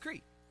 Yesu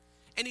Christ.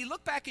 And he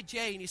looked back at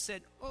Jay, and he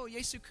said, oh,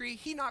 Yesu Christ,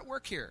 he not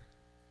work here.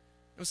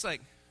 It was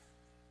like,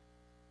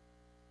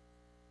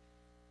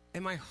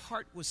 and my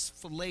heart was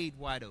filleted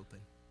wide open.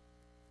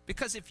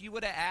 Because if you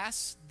would have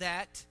asked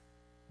that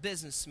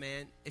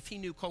businessman if he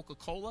knew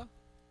Coca-Cola,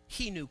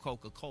 he knew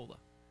Coca-Cola.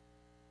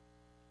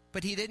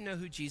 But he didn't know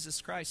who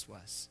Jesus Christ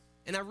was.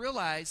 And I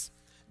realized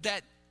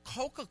that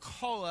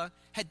Coca-Cola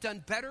had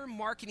done better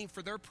marketing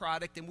for their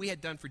product than we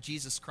had done for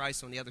Jesus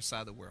Christ on the other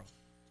side of the world.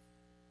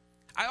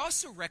 I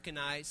also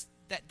recognized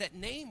that that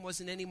name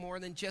wasn't any more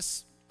than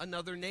just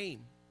another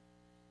name.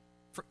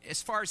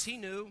 As far as he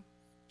knew,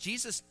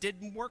 Jesus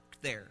didn't work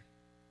there.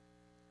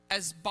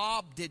 As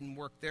Bob didn't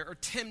work there, or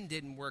Tim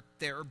didn't work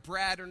there, or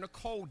Brad or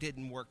Nicole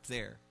didn't work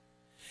there.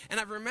 And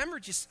I remember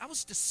I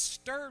was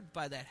disturbed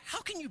by that. How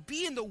can you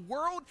be in the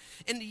world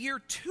in the year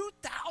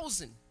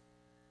 2000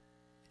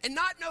 and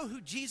not know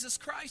who Jesus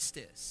Christ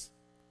is?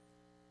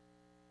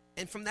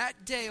 And from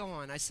that day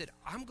on, I said,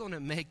 I'm going to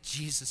make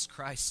Jesus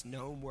Christ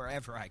known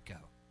wherever I go.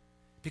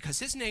 Because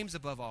his name's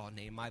above all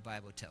name, my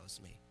Bible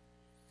tells me.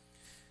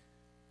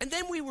 And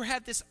then we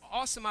had this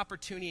awesome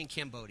opportunity in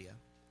Cambodia.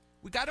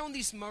 We got on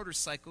these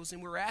motorcycles,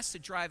 and we were asked to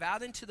drive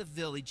out into the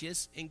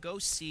villages and go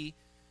see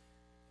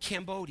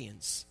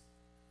Cambodians.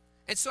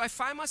 And so I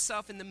find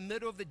myself in the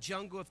middle of the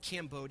jungle of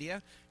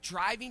Cambodia,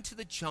 driving to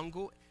the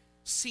jungle,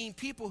 seeing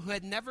people who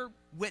had never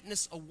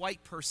witnessed a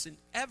white person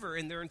ever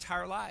in their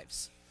entire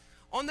lives.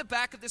 On the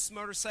back of this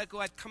motorcycle,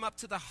 I'd come up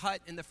to the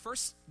hut, and the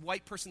first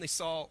white person they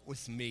saw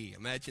was me.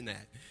 Imagine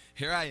that.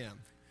 Here I am.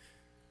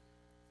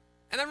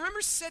 And I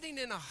remember sitting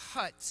in a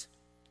hut,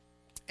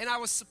 and I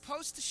was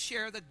supposed to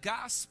share the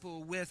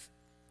gospel with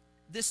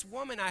this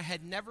woman I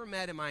had never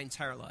met in my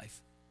entire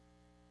life.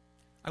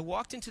 I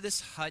walked into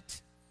this hut,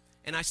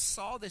 and I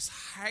saw this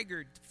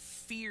haggard,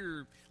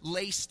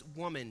 fear-laced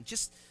woman,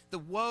 just the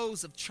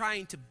woes of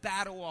trying to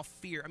battle off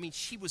fear. I mean,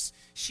 she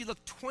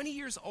looked 20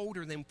 years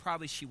older than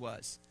probably she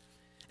was.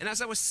 And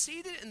as I was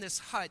seated in this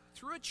hut,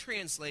 through a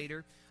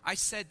translator, I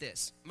said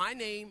this, my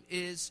name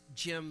is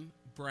Jim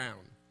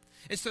Brown.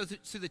 And so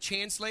through the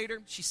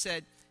translator, she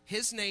said,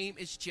 his name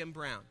is Jim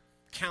Brown.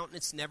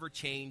 Countenance never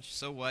changed,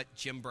 so what?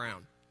 Jim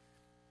Brown.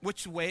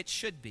 Which way it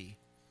should be.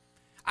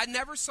 I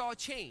never saw a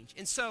change.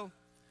 And so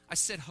I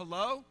said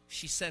hello.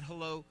 She said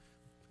hello.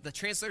 The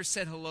translator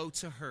said hello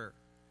to her.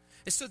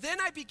 And so then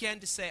I began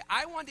to say,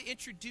 I want to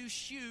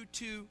introduce you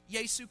to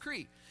Yesu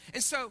Christ.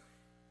 And so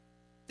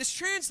this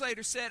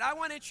translator said, I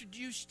want to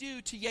introduce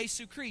you to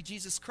Yesu Christ,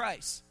 Jesus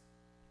Christ.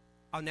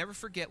 I'll never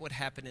forget what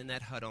happened in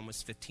that hut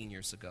almost 15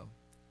 years ago.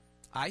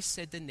 I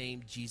said the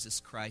name Jesus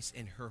Christ,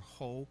 and her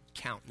whole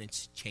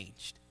countenance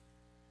changed.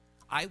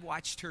 I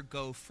watched her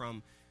go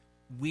from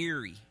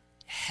weary,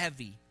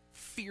 heavy,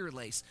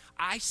 fearless.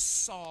 I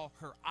saw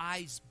her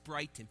eyes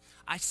brighten.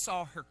 I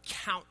saw her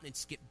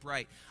countenance get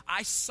bright.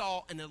 I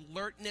saw an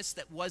alertness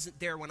that wasn't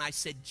there when I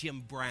said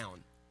Jim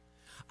Brown.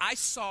 I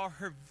saw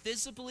her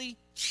visibly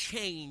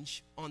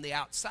change on the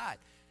outside.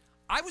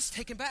 I was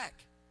taken back.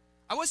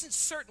 I wasn't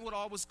certain what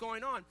all was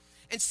going on.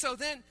 And so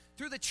then,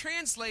 through the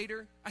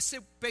translator, I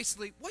said,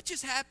 basically, what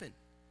just happened?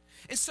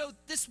 And so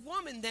this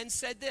woman then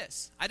said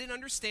this. I didn't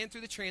understand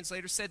through the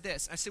translator, said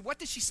this. I said, what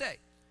did she say?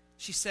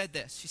 She said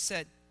this. She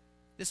said,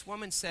 this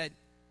woman said,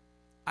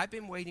 I've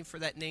been waiting for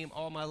that name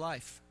all my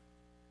life.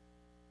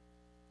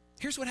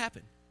 Here's what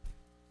happened.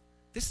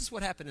 This is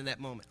what happened in that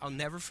moment. I'll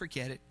never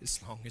forget it as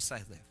long as I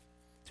live.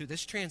 Through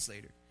this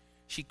translator,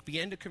 she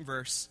began to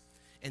converse,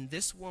 and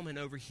this woman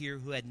over here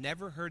who had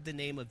never heard the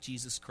name of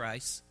Jesus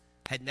Christ,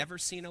 had never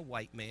seen a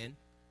white man,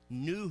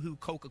 knew who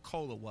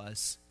Coca-Cola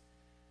was,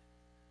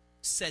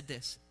 said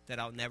this that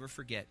I'll never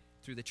forget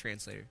through the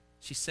translator.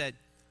 She said,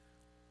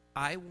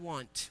 I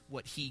want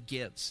what he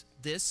gives.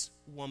 This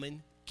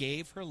woman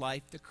gave her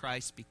life to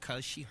Christ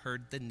because she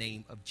heard the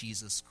name of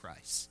Jesus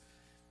Christ.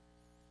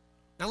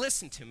 Now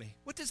listen to me.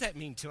 What does that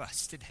mean to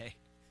us today?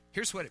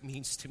 Here's what it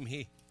means to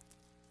me.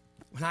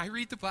 When I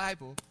read the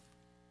Bible,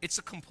 it's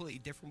a completely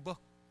different book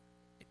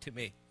to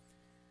me.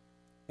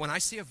 When I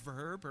see a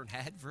verb or an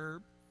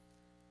adverb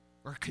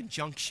or a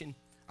conjunction,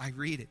 I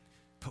read it.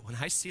 But when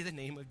I see the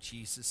name of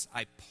Jesus,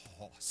 I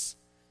pause.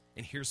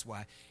 And here's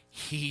why.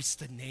 He's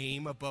the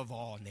name above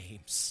all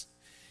names.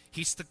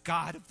 He's the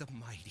God of the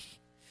mighty.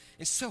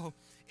 And so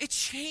it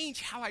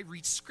changed how I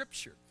read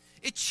Scripture.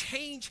 It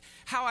changed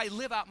how I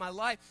live out my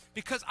life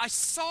because I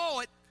saw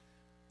it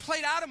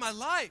played out in my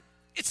life.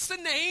 It's the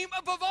name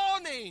above all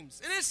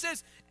names. And it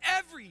says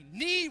every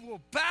knee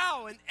will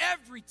bow and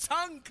every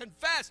tongue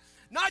confess.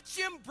 Not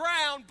Jim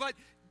Brown, but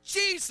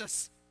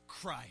Jesus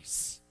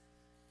Christ.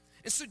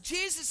 And so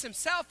Jesus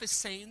himself is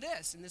saying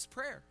this in this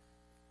prayer.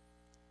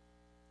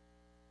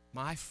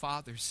 My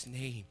Father's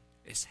name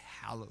is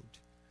hallowed.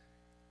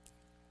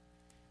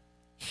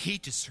 He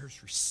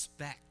deserves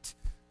respect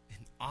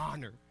and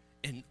honor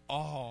and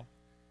awe.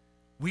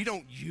 We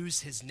don't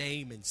use his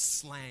name in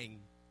slang.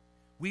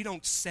 We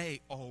don't say,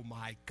 oh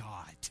my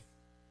God,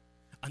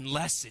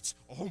 unless it's,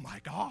 oh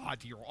my God,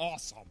 you're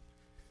awesome.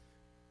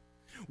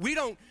 We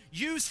don't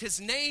use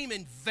his name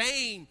in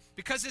vain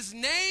because his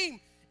name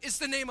is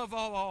the name of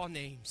all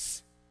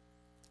names.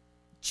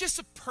 Just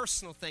a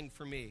personal thing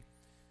for me.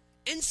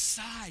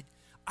 Inside,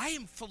 I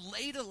am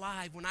filleted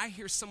alive when I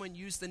hear someone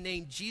use the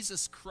name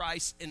Jesus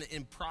Christ in an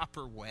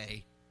improper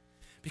way.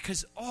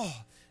 Because,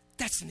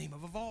 that's the name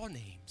of all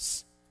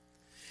names.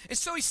 And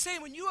so he's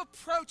saying when you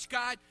approach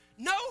God,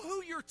 know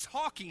who you're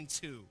talking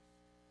to.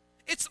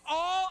 It's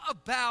all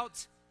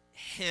about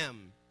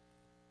him.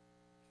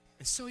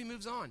 And so he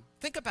moves on.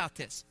 Think about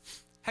this.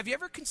 Have you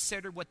ever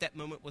considered what that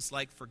moment was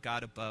like for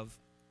God above?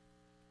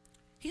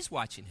 He's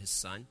watching his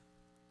son.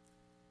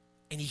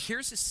 And he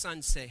hears his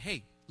son say,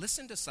 hey,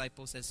 listen,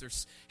 disciples, as they're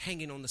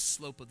hanging on the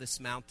slope of this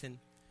mountain.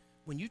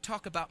 When you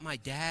talk about my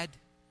dad,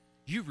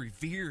 you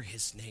revere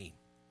his name.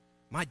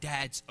 My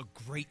dad's a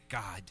great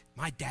God.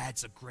 My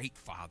dad's a great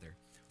father.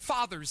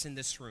 Fathers in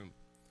this room,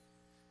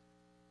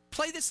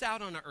 play this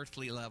out on an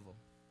earthly level.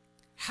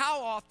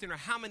 How often or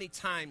how many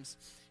times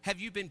have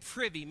you been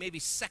privy, maybe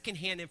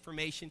secondhand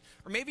information,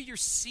 or maybe you're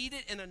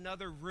seated in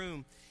another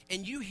room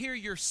and you hear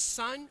your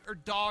son or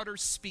daughter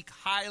speak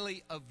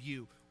highly of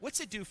you?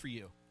 What's it do for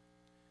you?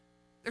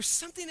 There's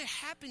something that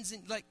happens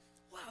in like,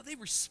 wow, they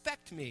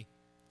respect me.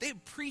 They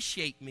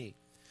appreciate me.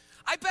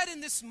 I bet in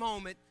this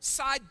moment,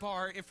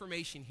 sidebar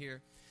information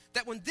here,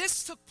 that when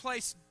this took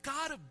place,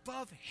 God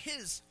above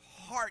his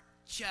heart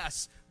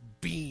just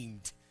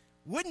beamed.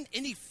 Wouldn't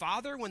any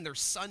father, when their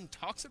son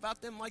talks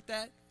about them like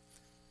that?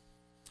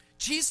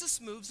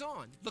 Jesus moves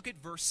on. Look at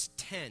verse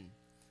 10.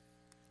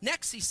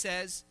 Next he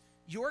says,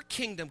 your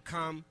kingdom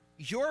come,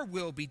 your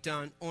will be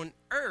done on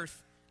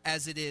earth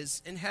as it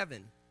is in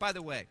heaven. By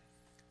the way,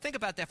 think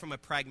about that from a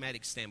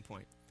pragmatic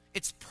standpoint.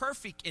 It's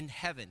perfect in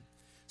heaven.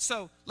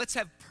 So let's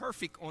have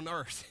perfect on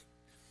earth.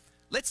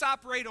 Let's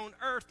operate on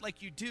earth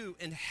like you do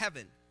in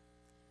heaven.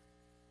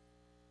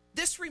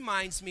 This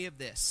reminds me of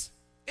this.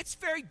 It's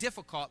very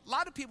difficult. A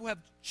lot of people have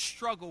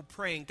struggled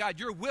praying, God,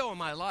 your will in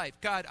my life.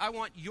 God, I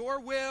want your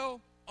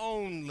will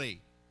only.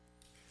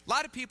 A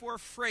lot of people are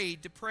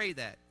afraid to pray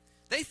that.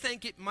 They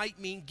think it might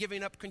mean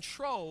giving up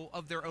control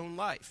of their own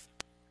life.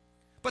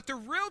 But the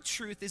real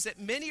truth is that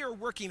many are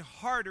working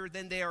harder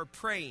than they are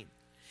praying.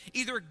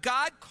 Either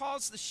God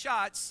calls the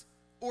shots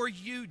or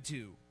you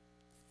do.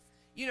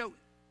 You know,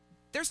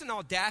 there's an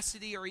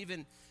audacity or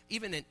even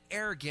an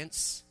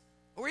arrogance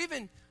or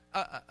even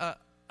a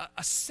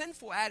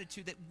sinful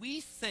attitude that we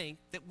think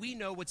that we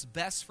know what's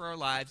best for our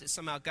lives, that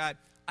somehow, God,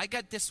 I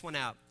got this one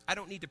out. I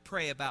don't need to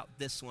pray about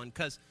this one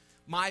because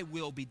my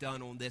will be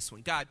done on this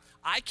one. God,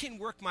 I can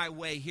work my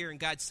way here. And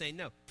God's saying,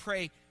 no,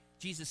 pray.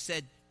 Jesus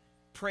said,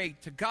 pray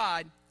to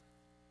God,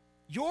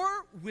 your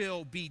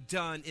will be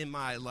done in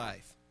my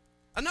life.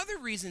 Another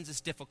reason it's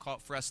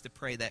difficult for us to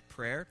pray that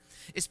prayer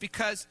is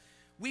because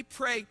we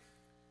pray,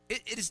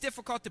 it is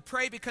difficult to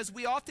pray because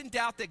we often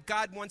doubt that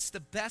God wants the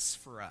best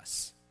for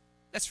us.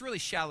 That's really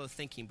shallow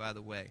thinking, by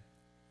the way.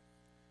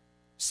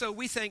 So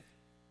we think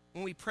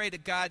when we pray to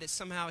God that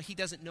somehow he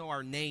doesn't know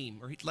our name,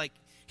 or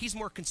he's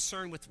more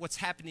concerned with what's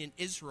happening in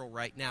Israel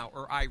right now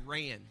or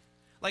Iran.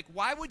 Like,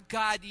 why would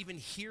God even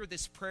hear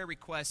this prayer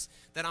request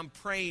that I'm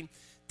praying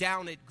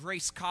down at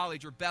Grace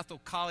College or Bethel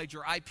College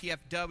or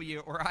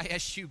IPFW or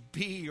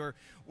ISUB or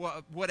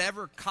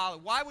whatever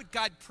college? Why would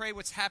God pray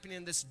what's happening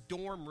in this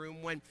dorm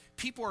room when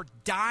people are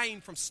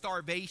dying from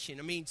starvation?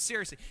 I mean,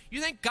 seriously,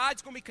 you think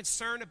God's going to be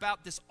concerned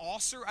about this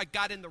ulcer I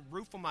got in the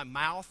roof of my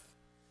mouth?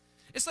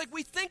 It's like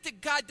we think that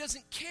God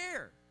doesn't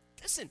care.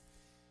 Listen,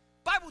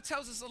 Bible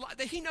tells us a lot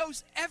that he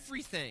knows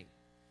everything.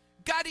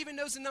 God even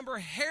knows the number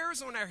of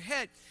hairs on our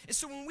head. And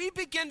so when we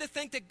begin to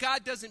think that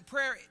God doesn't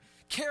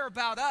care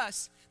about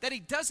us, that he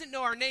doesn't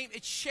know our name,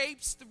 it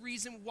shapes the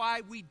reason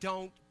why we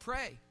don't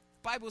pray.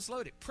 The Bible is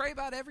loaded. Pray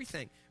about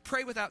everything.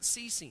 Pray without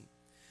ceasing.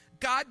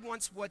 God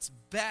wants what's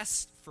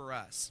best for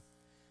us.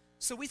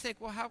 So we think,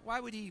 well, why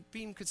would he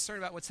be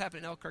concerned about what's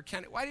happening in Elkhart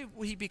County? Why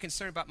would he be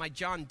concerned about my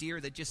John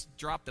Deere that just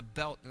dropped a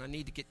belt and I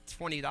need to get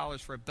 $20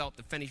 for a belt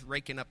to finish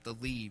raking up the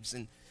leaves?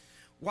 And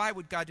why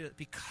would God do it?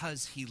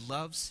 Because he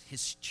loves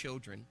his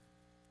children.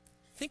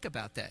 Think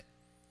about that.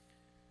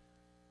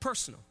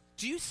 Personal.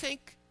 Do you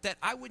think that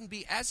I wouldn't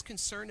be as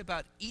concerned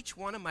about each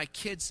one of my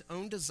kids'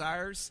 own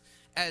desires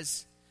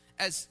as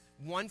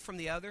one from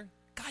the other?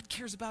 God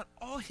cares about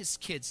all his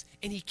kids,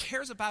 and he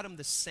cares about them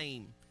the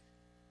same.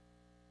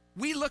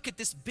 We look at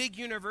this big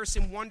universe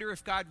and wonder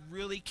if God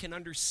really can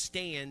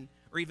understand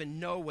or even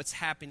know what's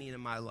happening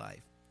in my life.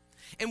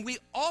 And we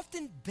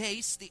often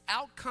base the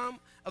outcome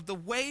of the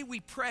way we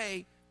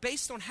pray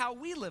based on how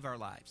we live our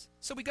lives.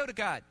 So we go to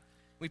God.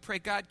 We pray,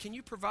 God, can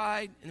you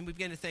provide? And we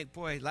begin to think,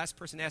 boy, last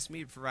person asked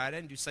me to provide. I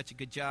didn't do such a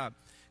good job.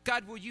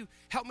 God, will you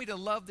help me to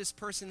love this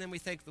person? Then we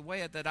think, the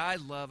way that I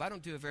love, I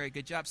don't do a very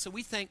good job. So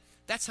we think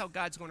that's how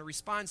God's going to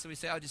respond. So we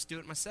say, I'll just do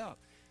it myself.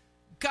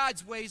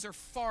 God's ways are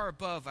far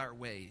above our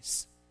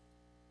ways.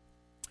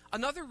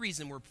 Another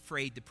reason we're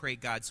afraid to pray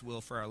God's will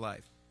for our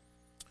life.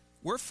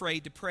 We're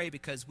afraid to pray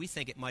because we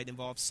think it might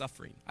involve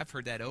suffering. I've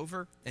heard that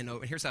over and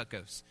over. Here's how it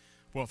goes.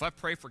 Well, if I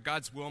pray for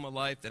God's will in my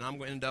life, then I'm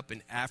going to end up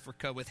in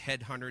Africa with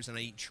headhunters and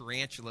I eat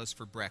tarantulas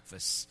for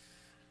breakfast.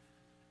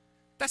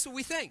 That's what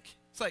we think.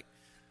 It's like,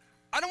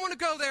 I don't want to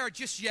go there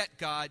just yet,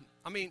 God.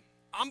 I mean,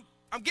 I'm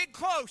getting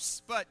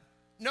close, but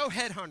no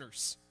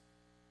headhunters.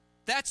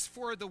 That's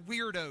for the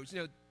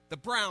weirdos, the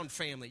Brown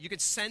family. You can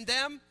send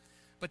them,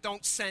 but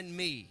don't send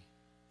me.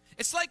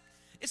 It's like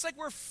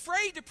we're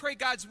afraid to pray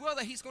God's will,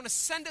 that he's going to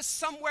send us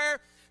somewhere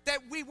that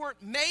we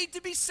weren't made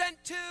to be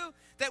sent to,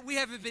 that we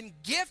haven't been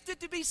gifted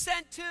to be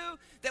sent to,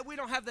 that we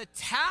don't have the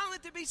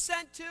talent to be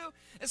sent to.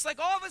 It's like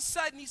all of a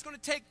sudden he's going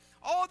to take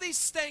all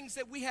these things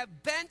that we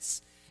have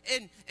bents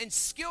and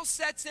skill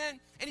sets in,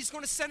 and he's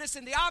going to send us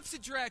in the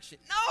opposite direction.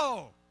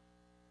 No!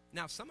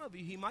 Now, some of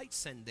you he might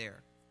send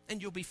there,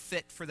 and you'll be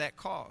fit for that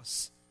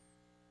cause.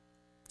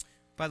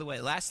 By the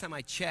way, last time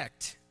I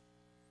checked,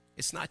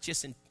 it's not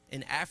just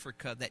in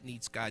Africa that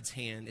needs God's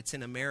hand. It's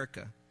in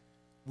America.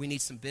 We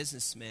need some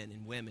businessmen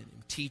and women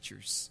and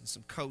teachers and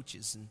some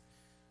coaches and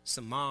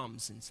some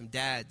moms and some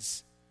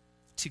dads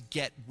to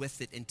get with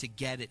it and to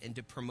get it and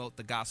to promote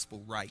the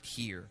gospel right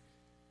here.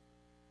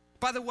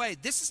 By the way,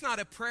 this is not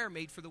a prayer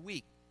made for the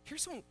weak.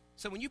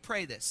 So when you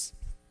pray this,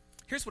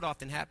 here's what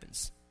often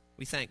happens.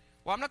 We think,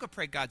 well, I'm not going to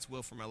pray God's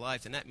will for my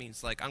life, and that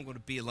means like I'm going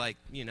to be like,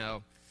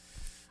 I'm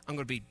going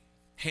to be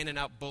handing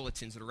out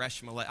bulletins the rest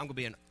of my life. I'm going to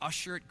be an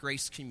usher at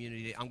Grace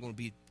Community. I'm going to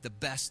be the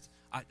best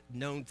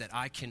known that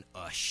I can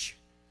ush.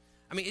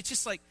 I mean, it's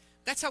just like,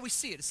 that's how we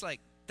see it. It's like,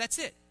 that's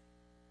it.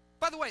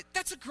 By the way,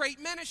 that's a great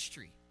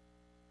ministry.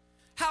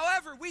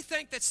 However, we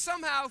think that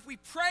somehow if we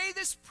pray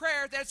this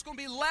prayer, that it's going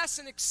to be less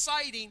and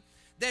exciting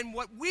than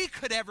what we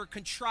could ever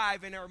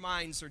contrive in our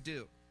minds or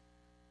do.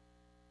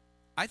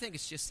 I think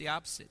it's just the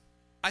opposite.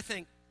 I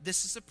think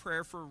this is a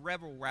prayer for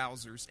rebel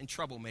rousers and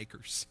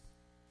troublemakers.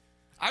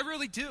 I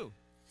really do.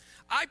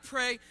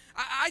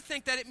 I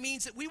think that it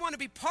means that we want to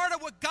be part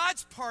of what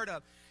God's part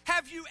of.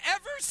 Have you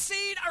ever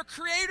seen our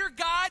Creator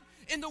God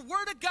in the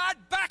Word of God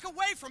back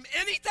away from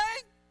anything?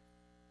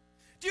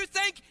 Do you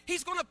think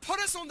he's going to put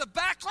us on the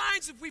back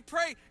lines if we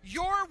pray,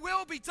 your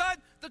will be done?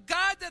 The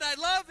God that I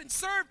love and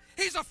serve,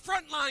 he's a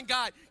frontline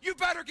God. You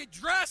better get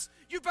dressed.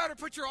 You better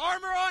put your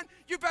armor on.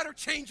 You better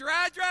change your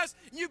address.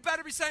 And you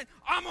better be saying,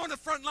 I'm on the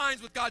front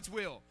lines with God's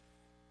will.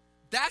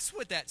 That's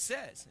what that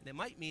says. And it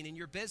might mean in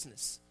your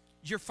business,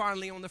 you're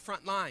finally on the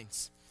front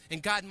lines.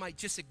 And God might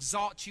just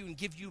exalt you and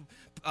give you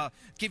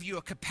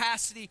a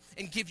capacity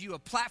and give you a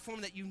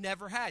platform that you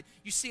never had.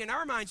 You see, in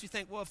our minds, you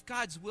think, well, if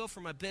God's will for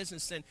my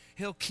business, then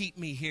he'll keep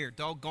me here.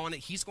 Doggone it.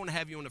 He's going to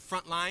have you on the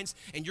front lines,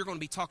 and you're going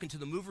to be talking to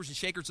the movers and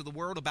shakers of the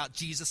world about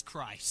Jesus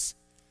Christ.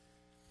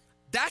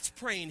 That's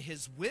praying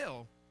his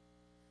will.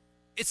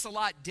 It's a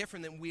lot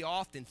different than we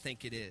often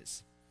think it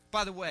is.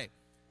 By the way,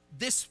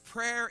 this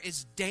prayer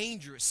is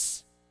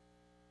dangerous,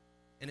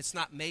 and it's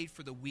not made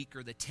for the weak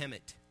or the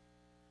timid.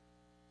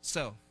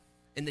 So,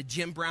 in the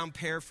Jim Brown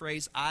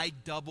paraphrase, I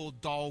double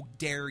dog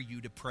dare you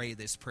to pray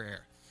this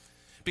prayer.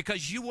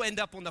 Because you will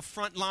end up on the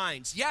front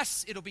lines.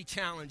 Yes, it'll be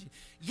challenging.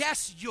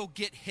 Yes, you'll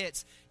get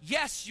hits.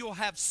 Yes, you'll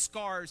have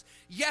scars.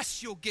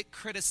 Yes, you'll get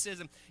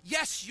criticism.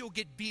 Yes, you'll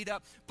get beat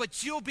up.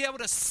 But you'll be able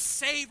to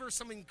savor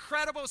some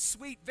incredible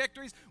sweet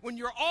victories when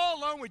you're all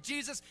alone with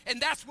Jesus,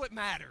 and that's what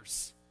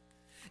matters.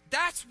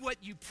 That's what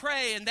you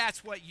pray, and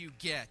that's what you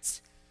get.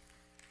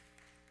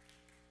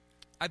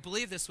 I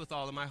believe this with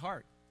all of my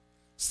heart.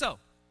 So,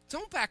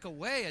 don't back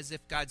away as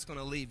if God's going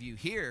to leave you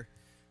here.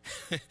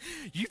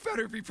 You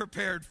better be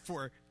prepared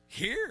for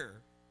here.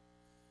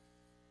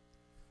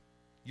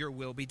 Your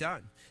will be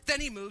done.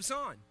 Then he moves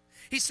on.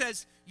 He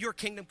says, your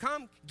kingdom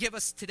come. Give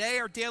us today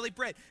our daily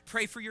bread.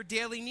 Pray for your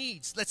daily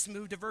needs. Let's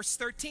move to verse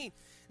 13.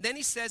 Then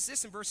he says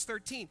this in verse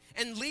 13.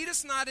 And lead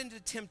us not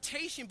into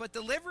temptation, but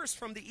deliver us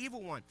from the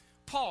evil one.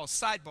 Pause,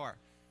 sidebar.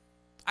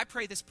 I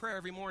pray this prayer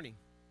every morning.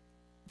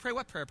 Pray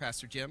what prayer,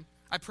 Pastor Jim?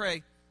 I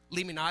pray,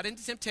 lead me not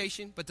into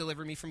temptation, but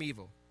deliver me from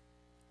evil.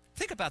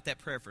 Think about that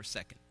prayer for a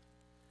second.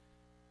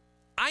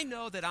 I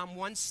know that I'm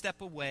one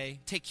step away,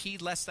 take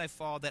heed lest I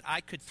fall, that I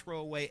could throw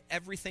away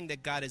everything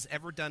that God has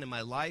ever done in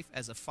my life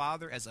as a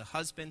father, as a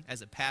husband,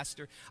 as a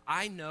pastor.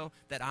 I know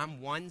that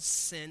I'm one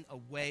sin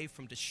away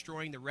from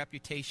destroying the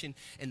reputation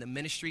and the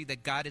ministry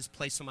that God has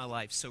placed in my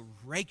life. So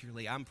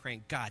regularly I'm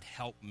praying, God,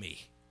 help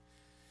me.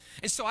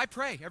 And so I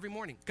pray every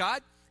morning,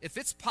 God, if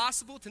it's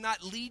possible to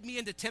not lead me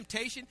into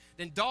temptation,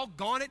 then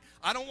doggone it,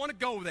 I don't want to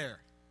go there.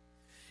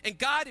 And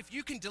God, if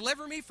you can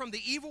deliver me from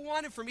the evil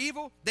one and from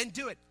evil, then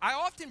do it. I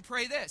often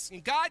pray this.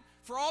 And God,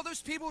 for all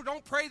those people who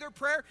don't pray their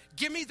prayer,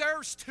 give me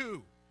theirs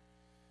too.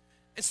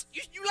 And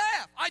you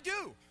laugh. I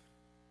do.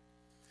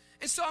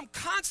 And so I'm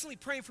constantly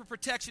praying for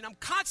protection. I'm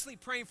constantly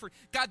praying for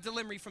God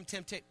deliver me from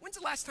temptation. When's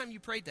the last time you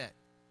prayed that?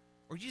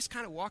 Or you just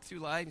kind of walk through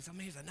life and say,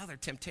 man, there's another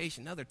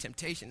temptation, another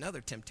temptation,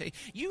 another temptation.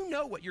 You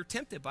know what you're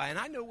tempted by, and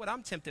I know what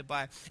I'm tempted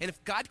by. And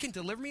if God can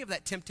deliver me of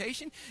that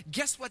temptation,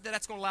 guess what?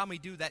 That's going to allow me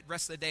to do that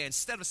rest of the day.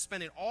 Instead of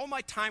spending all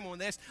my time on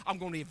this, I'm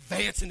going to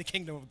advance in the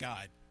kingdom of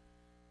God.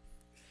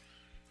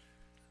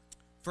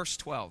 Verse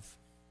 12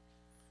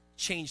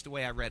 changed the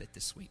way I read it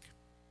this week.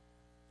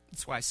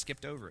 That's why I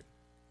skipped over it.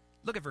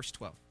 Look at verse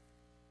 12.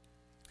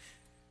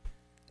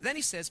 Then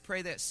he says,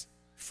 pray this.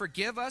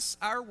 Forgive us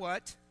our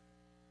what?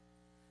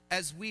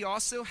 As we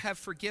also have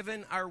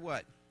forgiven our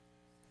what?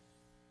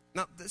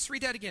 Now, let's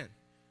read that again.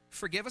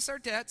 Forgive us our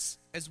debts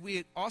as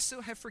we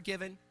also have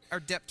forgiven our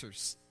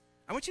debtors.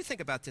 I want you to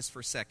think about this for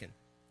a second.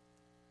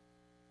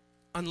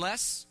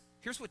 Unless,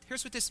 here's what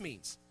this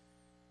means.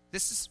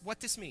 This is what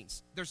this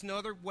means. There's no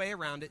other way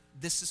around it.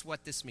 This is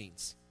what this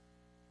means.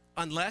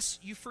 Unless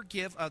you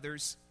forgive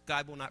others,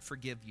 God will not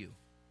forgive you.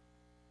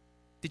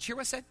 Did you hear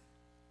what I said?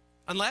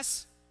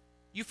 Unless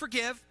you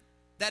forgive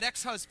that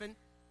ex-husband,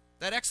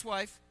 that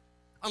ex-wife,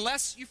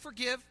 unless you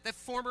forgive that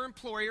former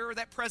employer or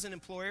that present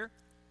employer,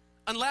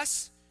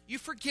 unless you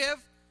forgive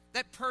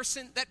that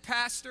person, that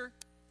pastor,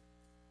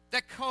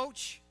 that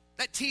coach,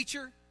 that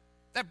teacher,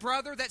 that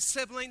brother, that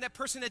sibling, that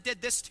person that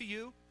did this to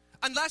you,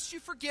 unless you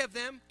forgive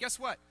them, guess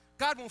what?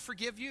 God won't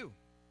forgive you.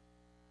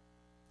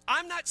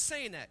 I'm not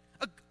saying that.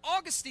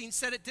 Augustine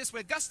said it this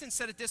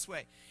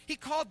way. He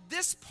called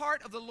this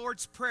part of the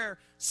Lord's Prayer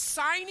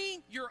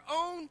signing your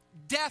own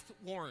death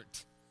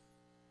warrant.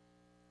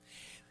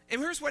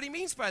 And here's what he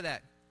means by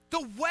that.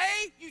 The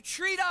way you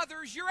treat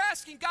others, you're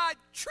asking God,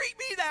 treat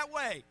me that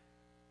way.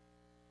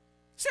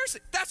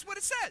 Seriously, that's what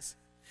it says.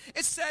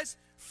 It says,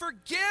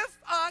 forgive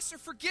us or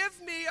forgive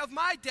me of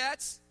my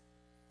debts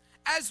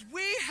as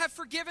we have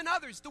forgiven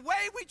others. The way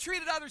we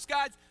treated others,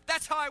 God,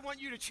 that's how I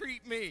want you to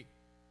treat me.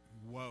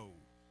 Whoa.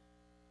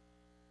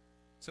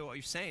 So what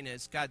you're saying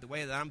is, God, the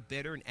way that I'm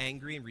bitter and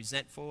angry and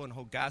resentful and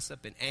hold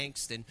gossip and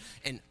angst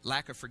and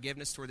lack of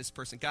forgiveness toward this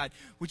person, God,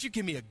 would you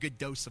give me a good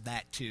dose of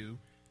that too?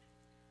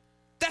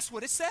 That's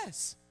what it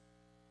says.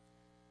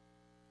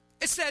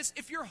 It says,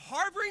 if you're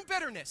harboring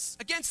bitterness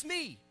against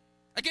me,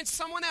 against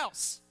someone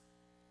else,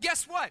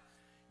 guess what?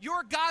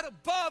 Your God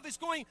above is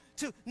going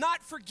to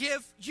not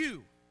forgive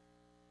you.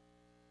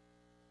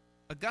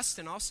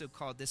 Augustine also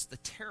called this the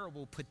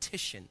terrible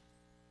petition.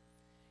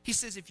 He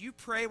says, if you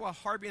pray while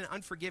harboring an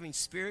unforgiving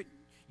spirit,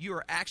 you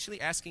are actually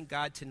asking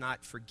God to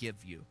not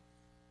forgive you.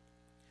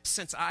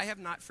 Since I have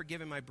not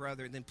forgiven my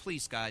brother, then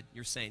please, God,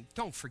 you're saying,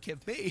 don't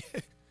forgive me.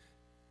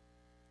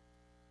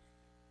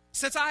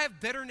 Since I have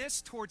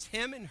bitterness towards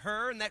him and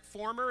her and that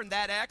former and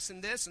that ex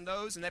and this and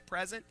those and that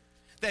present,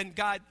 then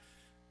God,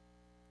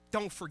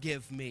 don't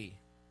forgive me.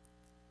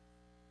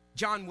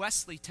 John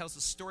Wesley tells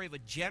the story of a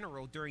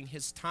general during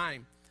his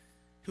time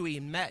who he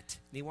met.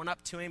 And he went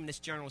up to him, and this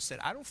general said,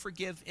 I don't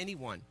forgive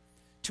anyone.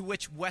 To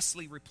which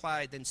Wesley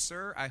replied, then,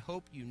 sir, I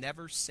hope you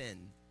never sin,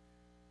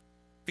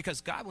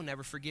 because God will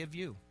never forgive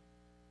you.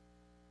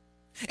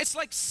 It's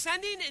like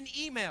sending an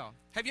email.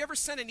 Have you ever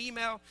sent an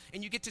email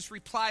and you get this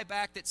reply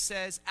back that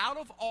says, out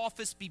of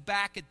office, be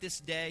back at this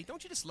day?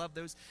 Don't you just love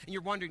those? And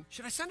you're wondering,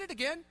 should I send it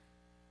again?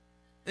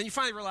 Then you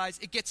finally realize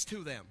it gets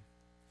to them.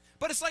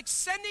 But it's like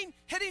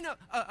hitting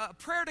a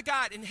prayer to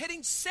God and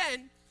hitting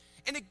send,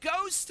 and it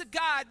goes to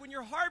God when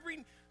you're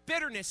harboring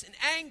bitterness and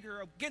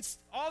anger against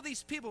all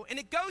these people. And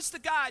it goes to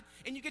God,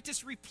 and you get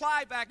this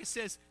reply back that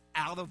says,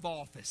 out of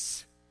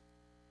office.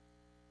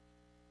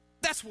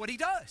 That's what he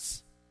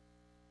does.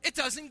 It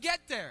doesn't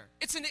get there.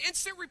 It's an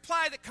instant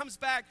reply that comes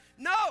back.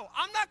 No,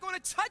 I'm not going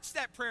to touch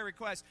that prayer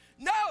request.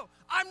 No,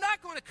 I'm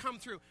not going to come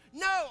through.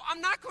 No, I'm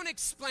not going to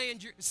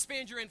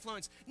expand your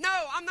influence. No,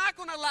 I'm not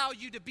going to allow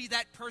you to be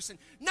that person.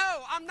 No,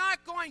 I'm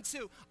not going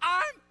to.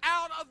 I'm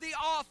out of the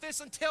office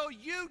until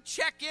you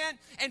check in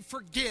and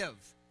forgive.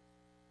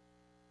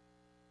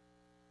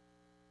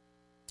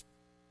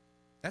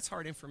 That's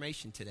hard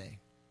information today.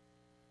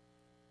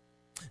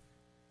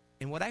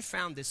 And what I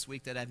found this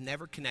week that I've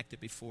never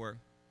connected before,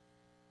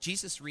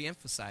 Jesus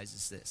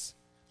reemphasizes this.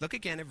 Look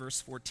again at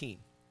verse 14.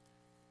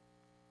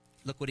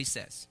 Look what he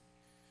says.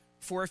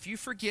 For if you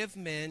forgive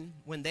men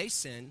when they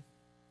sin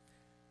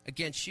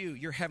against you,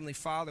 your heavenly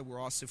Father will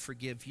also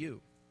forgive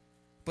you.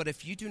 But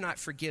if you do not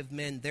forgive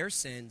men their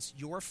sins,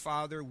 your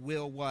Father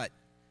will what?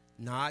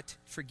 Not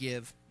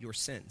forgive your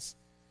sins.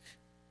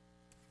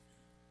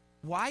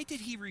 Why did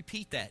he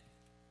repeat that?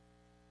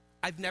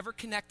 I've never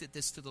connected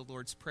this to the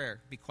Lord's Prayer,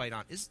 to be quite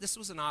honest. This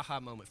was an aha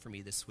moment for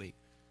me this week.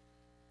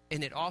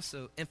 And it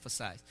also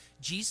emphasized,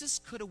 Jesus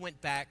could have went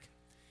back.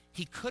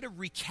 He could have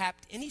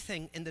recapped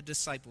anything in the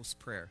disciples'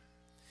 prayer.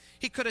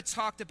 He could have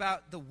talked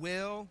about the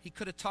will. He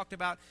could have talked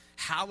about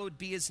hallowed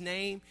be his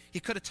name. He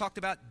could have talked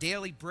about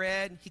daily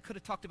bread. He could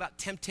have talked about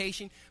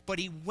temptation. But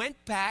he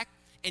went back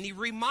and he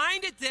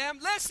reminded them,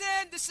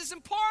 listen, this is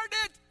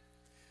important.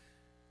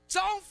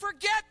 Don't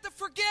forget the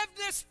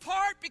forgiveness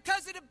part,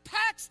 because it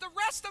impacts the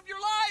rest of your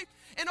life.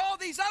 And all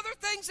these other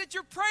things that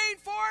you're praying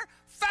for,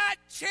 fat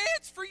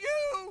chance for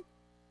you,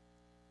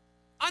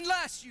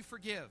 unless you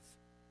forgive.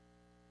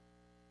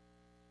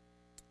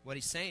 What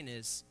he's saying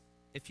is,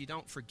 if you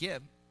don't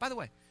forgive, by the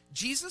way,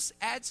 Jesus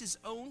adds his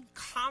own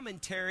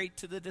commentary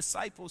to the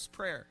disciples'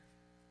 prayer.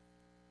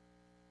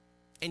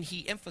 And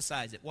he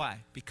emphasized it. Why?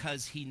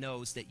 Because he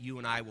knows that you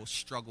and I will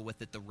struggle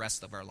with it the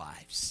rest of our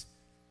lives.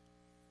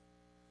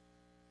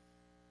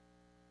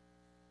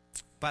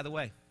 By the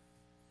way,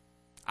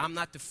 I'm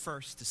not the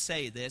first to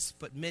say this,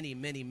 but many,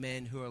 many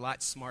men who are a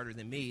lot smarter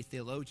than me,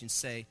 theologians,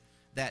 say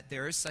that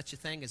there is such a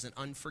thing as an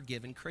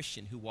unforgiven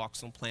Christian who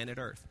walks on planet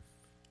Earth.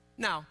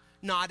 Now,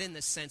 not in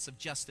the sense of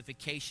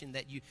justification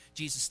that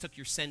Jesus took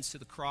your sins to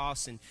the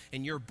cross and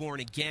you're born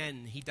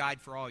again. He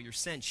died for all your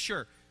sins.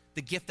 Sure,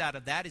 the gift out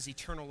of that is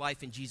eternal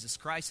life in Jesus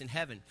Christ in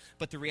heaven.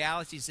 But the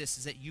reality is this,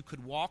 is that you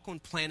could walk on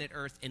planet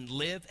Earth and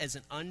live as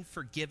an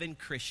unforgiven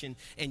Christian,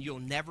 and you'll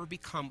never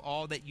become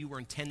all that you were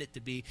intended to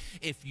be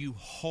if you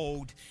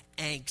hold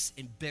angst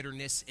and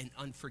bitterness and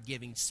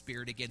unforgiving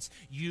spirit against.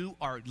 You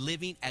are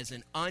living as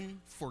an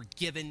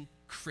unforgiven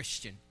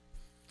Christian.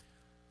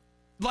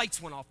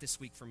 Lights went off this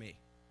week for me.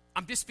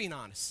 I'm just being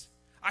honest.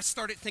 I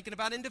started thinking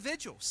about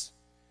individuals.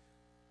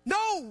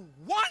 No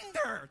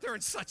wonder they're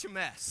in such a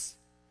mess.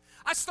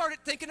 I started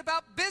thinking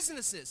about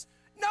businesses.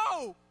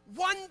 No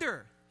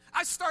wonder.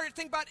 I started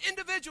thinking about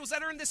individuals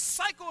that are in this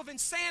cycle of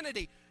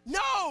insanity.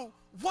 No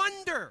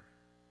wonder.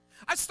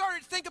 I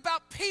started thinking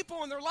about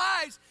people in their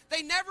lives.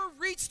 They never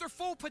reached their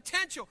full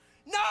potential.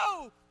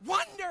 No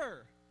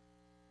wonder.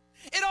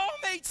 It all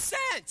made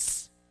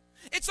sense.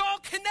 It's all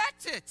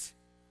connected.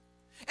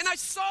 And I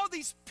saw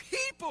these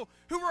people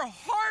who were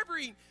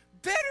harboring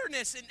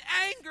bitterness and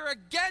anger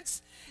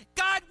against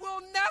God.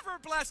 Will never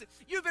bless it.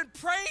 You've been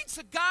praying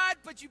to God,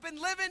 but you've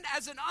been living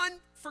as an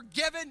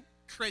unforgiven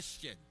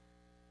Christian.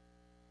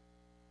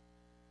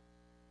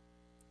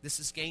 This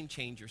is game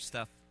changer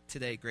stuff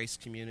today, Grace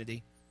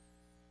Community.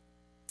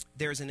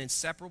 There's an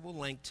inseparable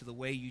link to the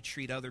way you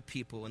treat other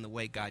people and the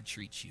way God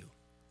treats you.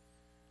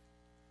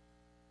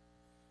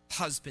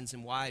 Husbands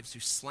and wives who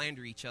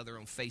slander each other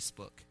on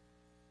Facebook.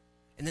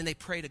 And then they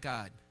pray to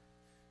God,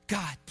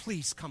 God,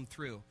 please come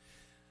through.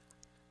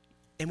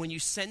 And when you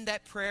send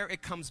that prayer,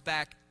 it comes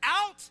back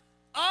out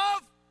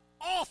of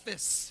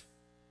office.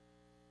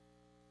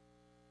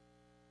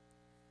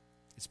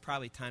 It's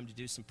probably time to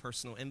do some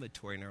personal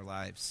inventory in our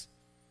lives.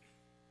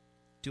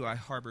 Do I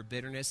harbor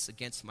bitterness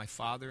against my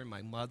father and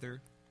my mother,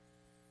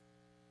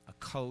 a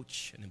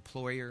coach, an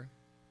employer,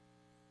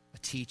 a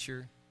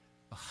teacher,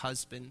 a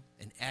husband,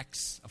 an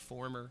ex, a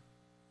former?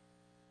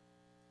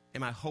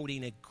 Am I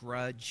holding a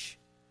grudge?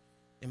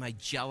 Am I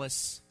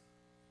jealous?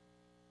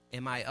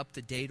 Am I up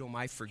to date on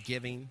my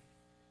forgiving?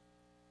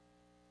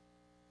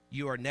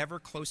 You are never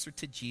closer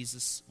to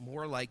Jesus,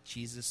 more like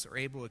Jesus, or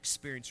able to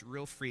experience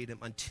real freedom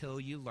until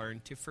you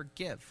learn to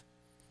forgive.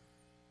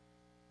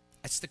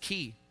 That's the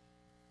key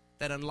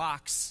that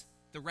unlocks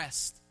the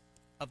rest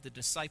of the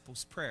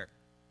disciples' prayer.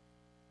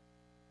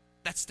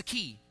 That's the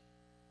key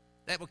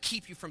that will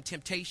keep you from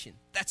temptation.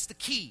 That's the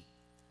key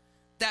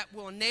that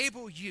will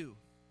enable you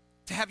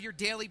to have your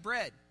daily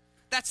bread.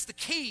 That's the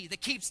key that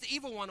keeps the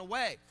evil one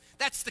away.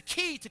 That's the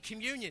key to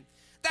communion.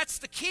 That's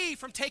the key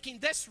from taking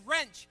this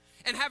wrench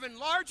and having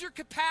larger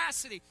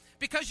capacity,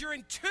 because you're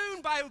in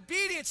tune by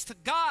obedience to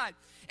God,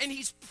 and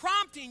he's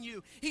prompting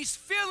you, he's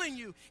filling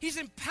you, he's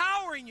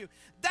empowering you.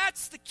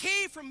 That's the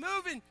key from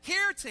moving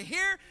here to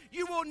here.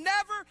 You will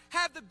never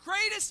have the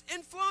greatest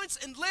influence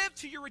and live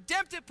to your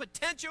redemptive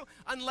potential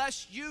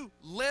unless you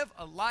live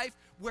a life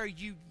where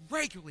you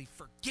regularly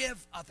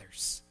forgive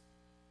others.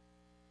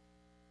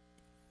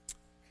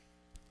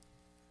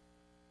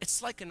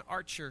 It's like an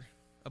archer,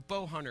 a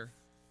bow hunter,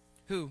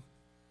 who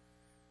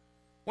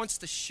wants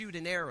to shoot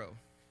an arrow.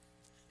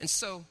 And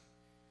so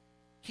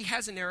he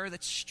has an arrow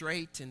that's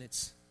straight and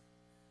it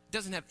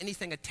doesn't have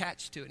anything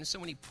attached to it. And so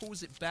when he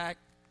pulls it back,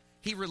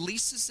 he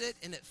releases it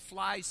and it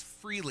flies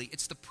freely.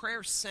 It's the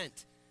prayer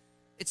sent.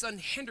 It's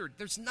unhindered.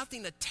 There's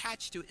nothing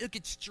attached to it. It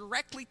gets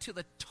directly to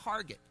the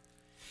target.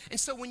 And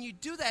so when you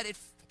do that,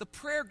 the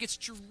prayer gets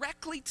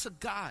directly to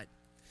God.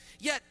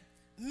 Yet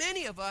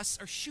many of us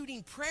are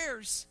shooting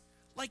prayers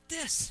like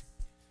this.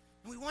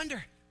 And we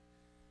wonder,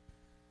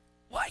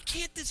 why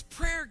can't this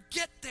prayer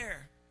get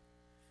there?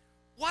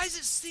 Why does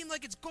it seem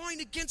like it's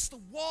going against the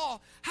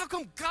wall? How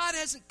come God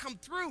hasn't come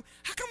through?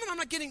 How come I'm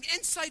not getting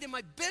insight in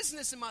my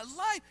business, in my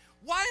life?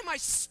 Why am I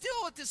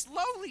still at this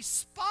lowly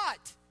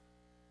spot?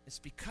 It's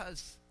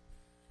because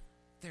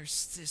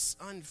there's this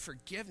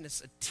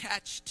unforgiveness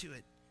attached to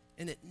it,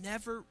 and it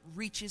never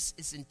reaches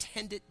its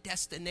intended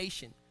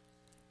destination.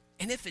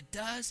 And if it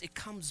does, it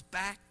comes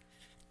back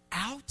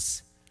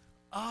out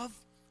of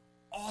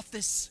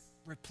office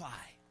reply.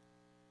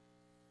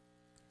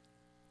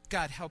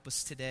 God, help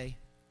us today.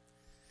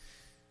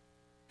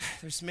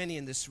 There's many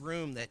in this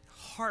room that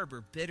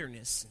harbor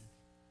bitterness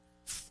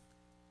and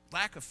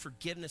lack of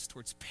forgiveness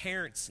towards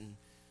parents and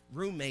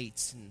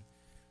roommates and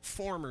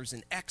formers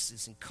and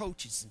exes and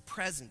coaches and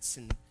presents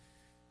and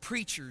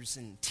preachers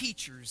and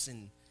teachers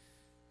and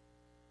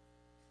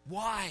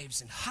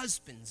wives and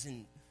husbands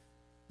and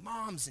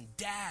moms and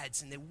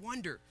dads, and they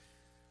wonder,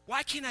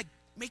 why can't I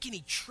make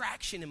any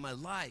traction in my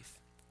life?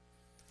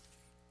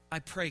 I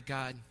pray,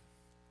 God,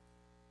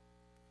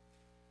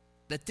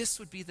 that this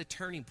would be the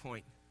turning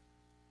point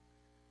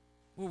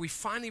where we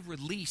finally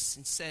release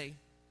and say,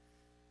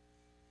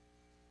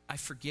 I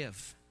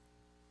forgive.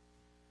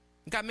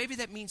 God, maybe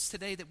that means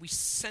today that we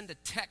send a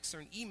text or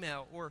an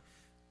email, or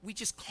we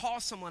just call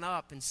someone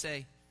up and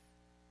say,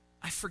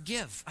 I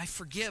forgive, I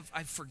forgive,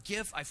 I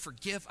forgive, I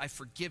forgive, I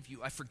forgive you,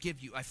 I forgive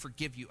you, I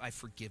forgive you, I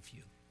forgive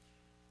you.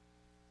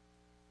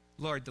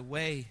 Lord, the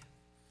way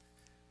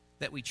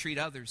that we treat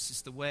others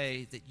is the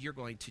way that you're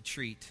going to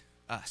treat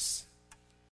us.